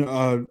building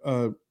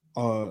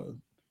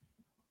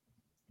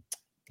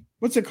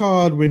what's it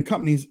called when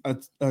companies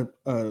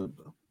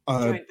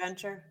joint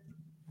venture?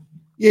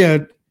 Yeah,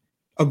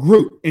 a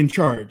group in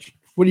charge.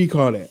 What do you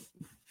call that?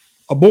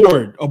 A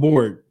board,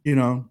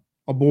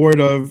 a board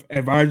of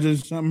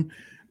advisors, something.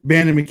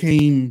 Bannon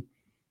became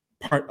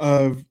part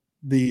of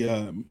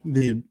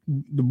the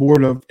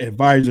board of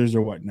advisors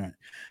or whatnot.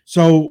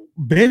 So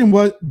Bannon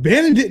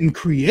didn't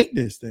create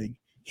this thing.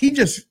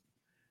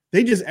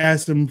 They just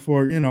asked him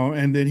for,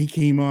 and then he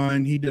came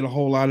on. He did a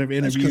whole lot of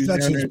interviews.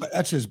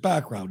 That's his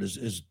background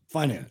is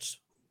finance,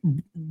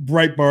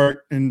 Breitbart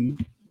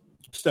and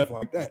stuff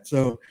like that.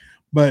 So,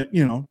 but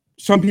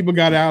some people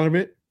got out of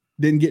it,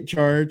 didn't get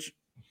charged.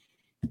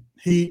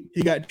 He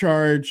got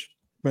charged,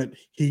 but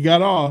he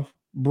got off.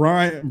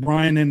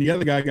 Brian and the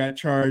other guy got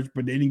charged,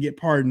 but they didn't get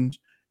pardons,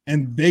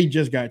 and they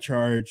just got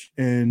charged,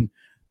 and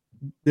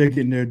they're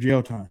getting their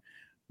jail time.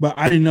 But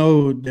I didn't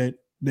know that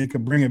they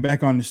could bring it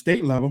back on the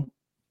state level.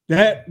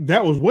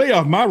 That was way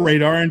off my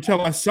radar until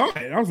I saw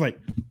it. I was like,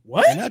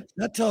 what? And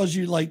that tells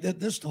you like that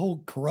this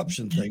whole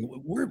corruption thing.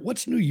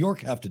 What's New York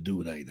have to do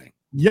with anything?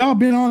 Y'all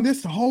been on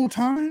this the whole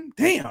time?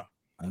 Damn.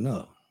 I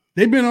know.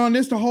 They've been on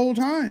this the whole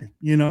time,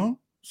 you know?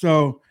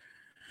 So,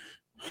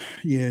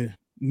 yeah,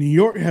 New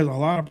York has a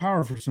lot of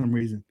power for some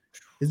reason.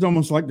 It's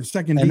almost like the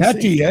second And DC.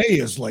 that DA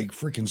is like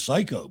freaking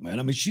psycho, man.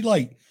 I mean, she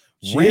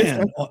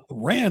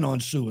ran on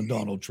suing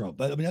Donald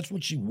Trump. I mean, that's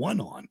what she won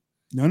on.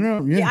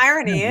 No, The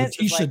irony is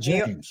Letitia like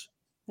James.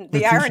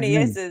 the irony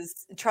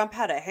is Trump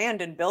had a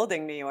hand in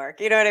building New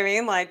York. You know what I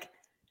mean? Like,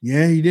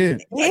 yeah, he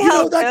did. he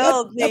helped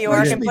build New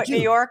York and put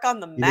New York on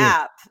the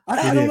map.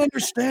 I don't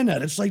understand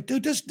that. It's like,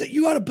 dude,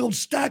 you got to build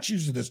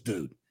statues of this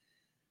dude.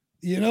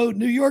 You know,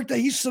 New York,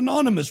 he's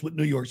synonymous with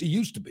New York. He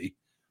used to be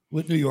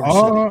with New York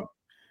City.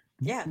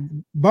 Yeah.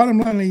 Bottom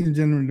line, ladies and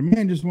gentlemen, the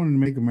man just wanted to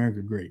make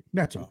America great.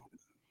 That's all.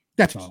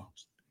 That's all.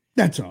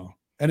 That's all.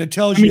 And it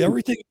tells you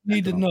everything you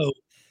need to know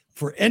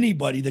for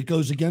anybody that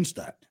goes against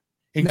that,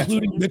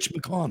 including Mitch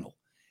McConnell.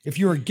 If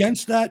you're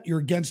against that, you're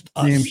against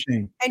us. Damn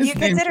shame. And you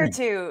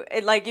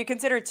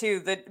consider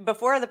too that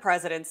before the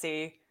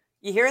presidency,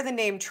 you hear the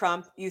name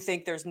Trump, you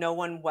think there's no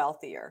one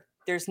wealthier.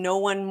 There's no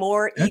one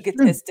more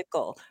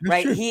egotistical,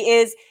 right? True. He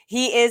is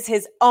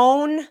his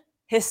own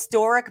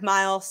historic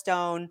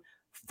milestone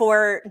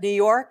for New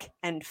York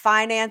and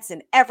finance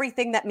and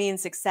everything that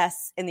means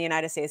success in the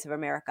United States of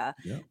America.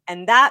 Yeah.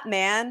 And that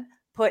man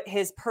put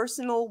his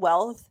personal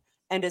wealth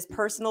and his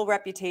personal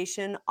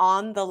reputation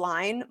on the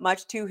line,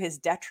 much to his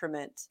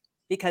detriment,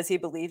 because he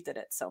believed in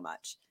it so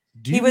much.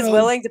 He was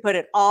willing to put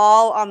it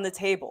all on the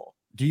table.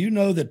 Do you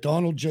know that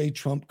Donald J.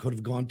 Trump could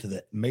have gone to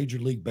the Major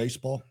League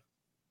Baseball?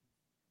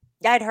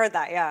 Yeah, I'd heard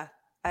that. Yeah,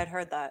 I'd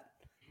heard that.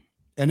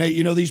 And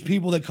these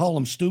people that call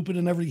him stupid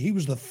and everything, he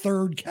was the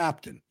third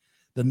captain,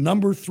 the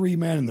number 3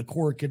 man in the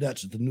Corps of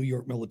Cadets at the New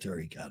York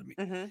Military Academy.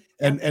 Mm-hmm.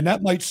 And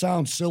that might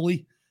sound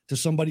silly to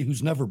somebody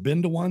who's never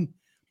been to one,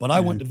 but I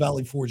went to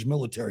Valley Forge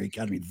Military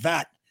Academy.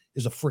 That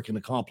is a freaking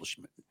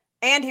accomplishment.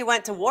 And he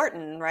went to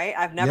Wharton, right?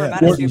 I've never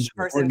met a stupid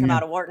person come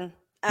out of Wharton.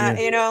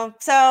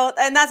 So,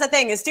 and that's the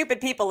thing is stupid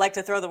people like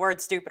to throw the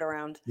word stupid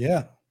around.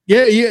 Yeah.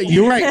 Yeah,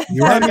 you're right.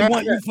 You're right.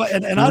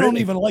 And I don't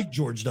even like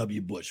George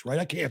W. Bush, right?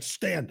 I can't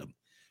stand him.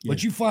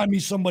 But you find me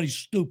somebody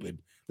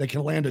stupid that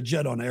can land a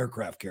jet on an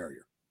aircraft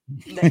carrier.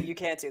 No, you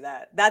can't do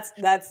that. That's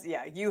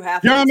you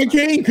have John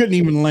McCain couldn't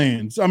even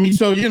land. So, I mean,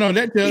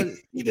 that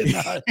he did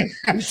not.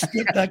 He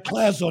skipped that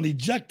class on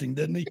ejecting,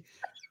 didn't he?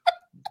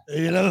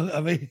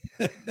 I mean,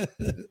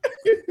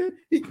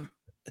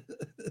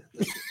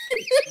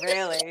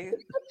 really?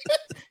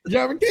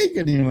 John McCain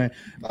couldn't even land.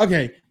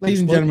 Okay,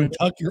 ladies and gentlemen,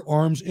 tuck your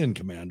arms in,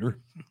 Commander.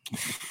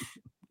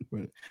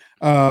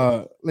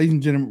 Ladies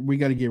and gentlemen, we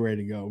got to get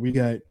ready to go. We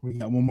got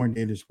one more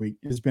day this week.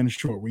 It's been a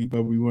short week,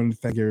 but we want to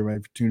thank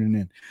everybody for tuning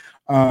in.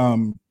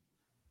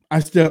 I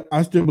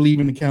still believe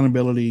in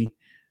accountability.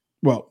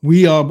 Well,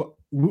 we all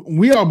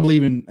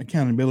believe in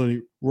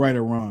accountability, right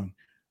or wrong.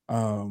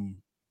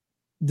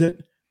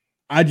 That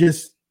I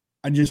just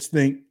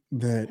think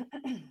that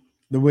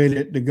the way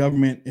that the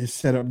government is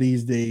set up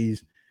these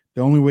days,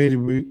 the only way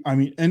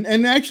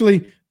and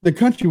actually the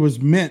country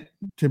was meant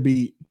to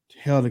be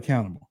held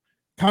accountable.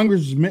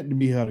 Congress is meant to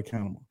be held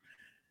accountable.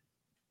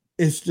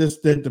 It's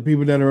just that the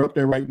people that are up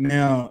there right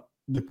now,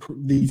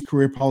 these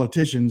career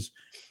politicians,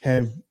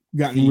 have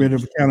gotten rid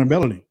of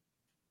accountability.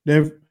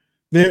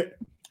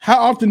 How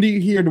often do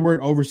you hear the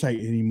word oversight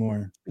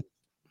anymore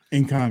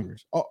in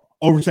Congress?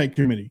 Oversight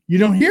committee. You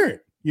don't hear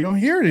it. You don't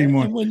hear it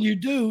anymore. And when you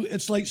do,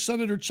 it's like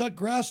Senator Chuck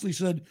Grassley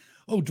said,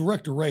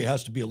 Director Wray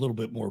has to be a little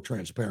bit more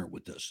transparent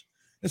with this.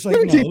 It's like,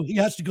 no, he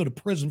has to go to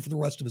prison for the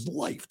rest of his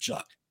life,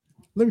 Chuck.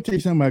 Let me tell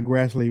you something about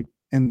Grassley.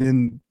 And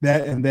then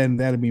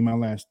that'll be my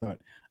last thought.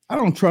 I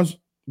don't trust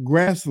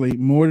Grassley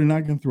more than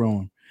I can throw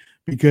him,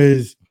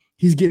 because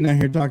he's getting out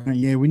here talking.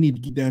 Yeah, we need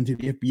to get down to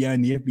the FBI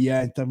and the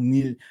FBI and stuff.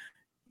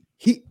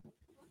 He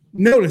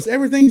notice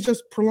everything's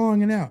just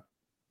prolonging out.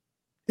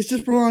 It's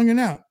just prolonging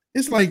out.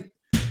 It's like,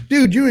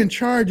 dude, you're in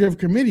charge of a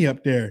committee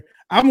up there.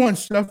 I want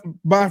stuff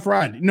by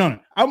Friday. No,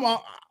 I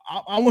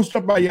want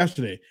stuff by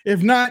yesterday.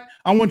 If not,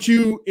 I want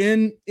you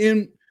in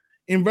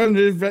front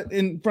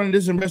of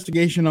this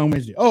investigation on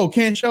Wednesday. Oh,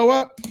 can't show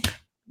up?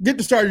 Get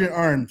the sergeant at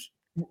arms.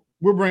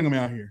 We'll bring them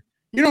out here.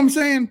 You know what I'm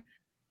saying?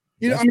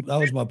 That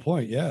was my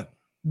point. Yeah.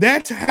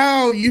 That's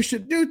how you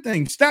should do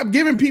things. Stop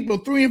giving people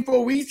 3 and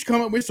 4 weeks to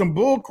come up with some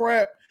bull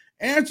crap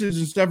answers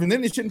and stuff, and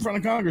then they sit in front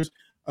of Congress.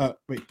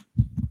 Wait.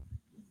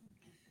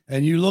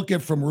 And you look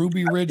at from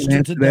Ruby Ridge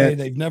to today,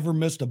 they've never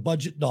missed a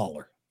budget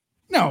dollar.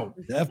 No.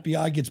 The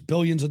FBI gets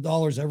billions of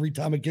dollars every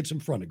time it gets in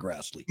front of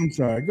Grassley. I'm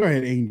sorry. Go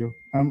ahead, Angel.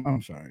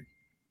 I'm sorry.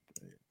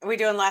 Are we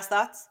doing last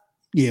thoughts?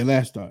 Yeah,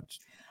 last thoughts.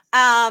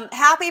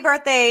 Happy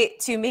birthday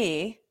to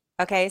me.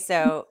 Okay,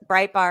 so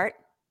Breitbart.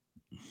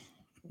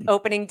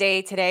 Opening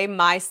day today.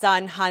 My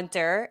son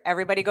Hunter.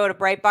 Everybody go to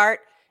Breitbart.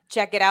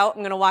 Check it out.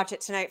 I'm going to watch it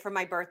tonight for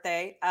my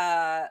birthday.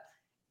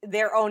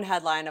 Their own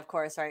headline, of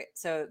course, right?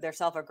 So they're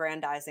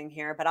self-aggrandizing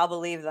here, but I'll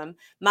believe them.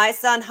 My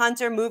son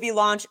Hunter movie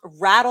launch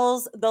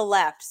rattles the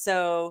left.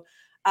 So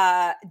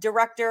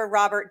director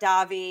Robert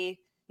Davi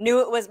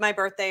knew it was my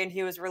birthday and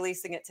he was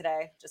releasing it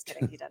today. Just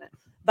kidding, he didn't.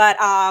 But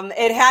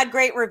it had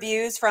great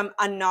reviews from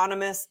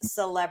anonymous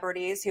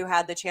celebrities who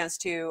had the chance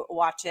to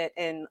watch it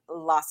in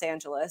Los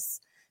Angeles.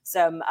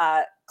 Some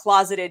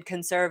closeted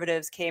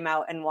conservatives came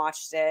out and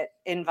watched it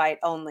invite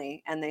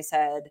only, and they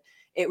said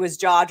it was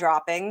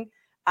jaw-dropping.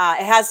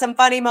 It has some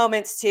funny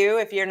moments too,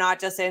 if you're not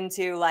just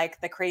into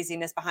like the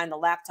craziness behind the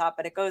laptop,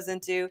 but it goes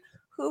into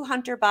who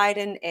Hunter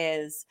Biden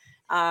is.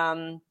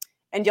 And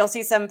you'll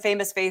see some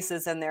famous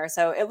faces in there.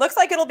 So it looks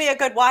like it'll be a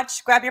good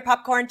watch. Grab your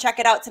popcorn, check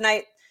it out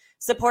tonight.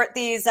 Support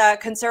these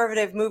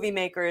conservative movie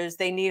makers.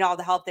 They need all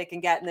the help they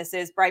can get. And this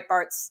is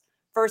Breitbart's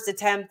first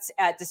attempt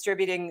at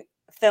distributing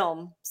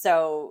film.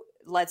 So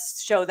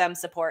let's show them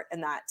support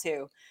in that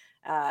too.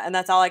 And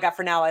that's all I got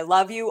for now. I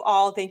love you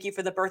all. Thank you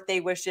for the birthday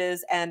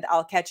wishes. And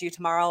I'll catch you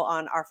tomorrow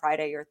on our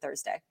Friday or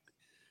Thursday.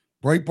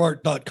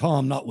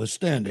 Breitbart.com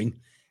notwithstanding,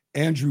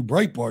 Andrew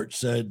Breitbart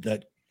said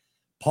that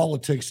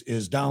politics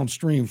is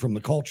downstream from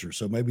the culture.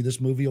 So maybe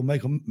this movie will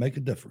make a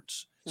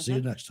difference. See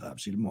you next time.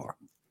 See you tomorrow.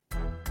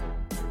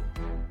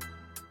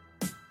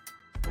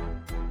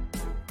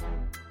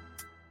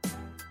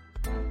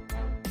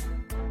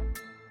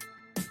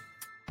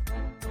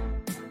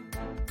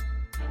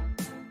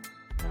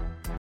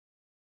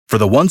 For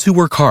the ones who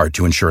work hard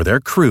to ensure their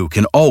crew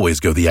can always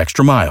go the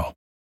extra mile,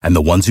 and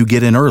the ones who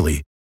get in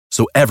early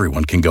so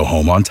everyone can go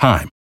home on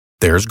time,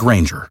 there's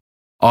Grainger,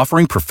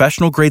 offering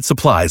professional-grade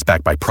supplies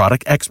backed by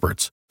product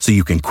experts so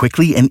you can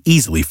quickly and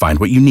easily find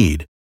what you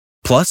need.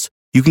 Plus,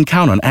 you can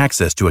count on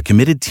access to a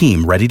committed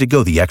team ready to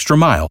go the extra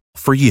mile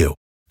for you.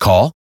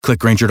 Call, click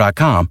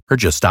Grainger.com, or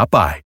just stop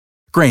by.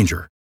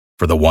 Grainger,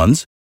 for the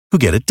ones who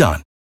get it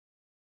done.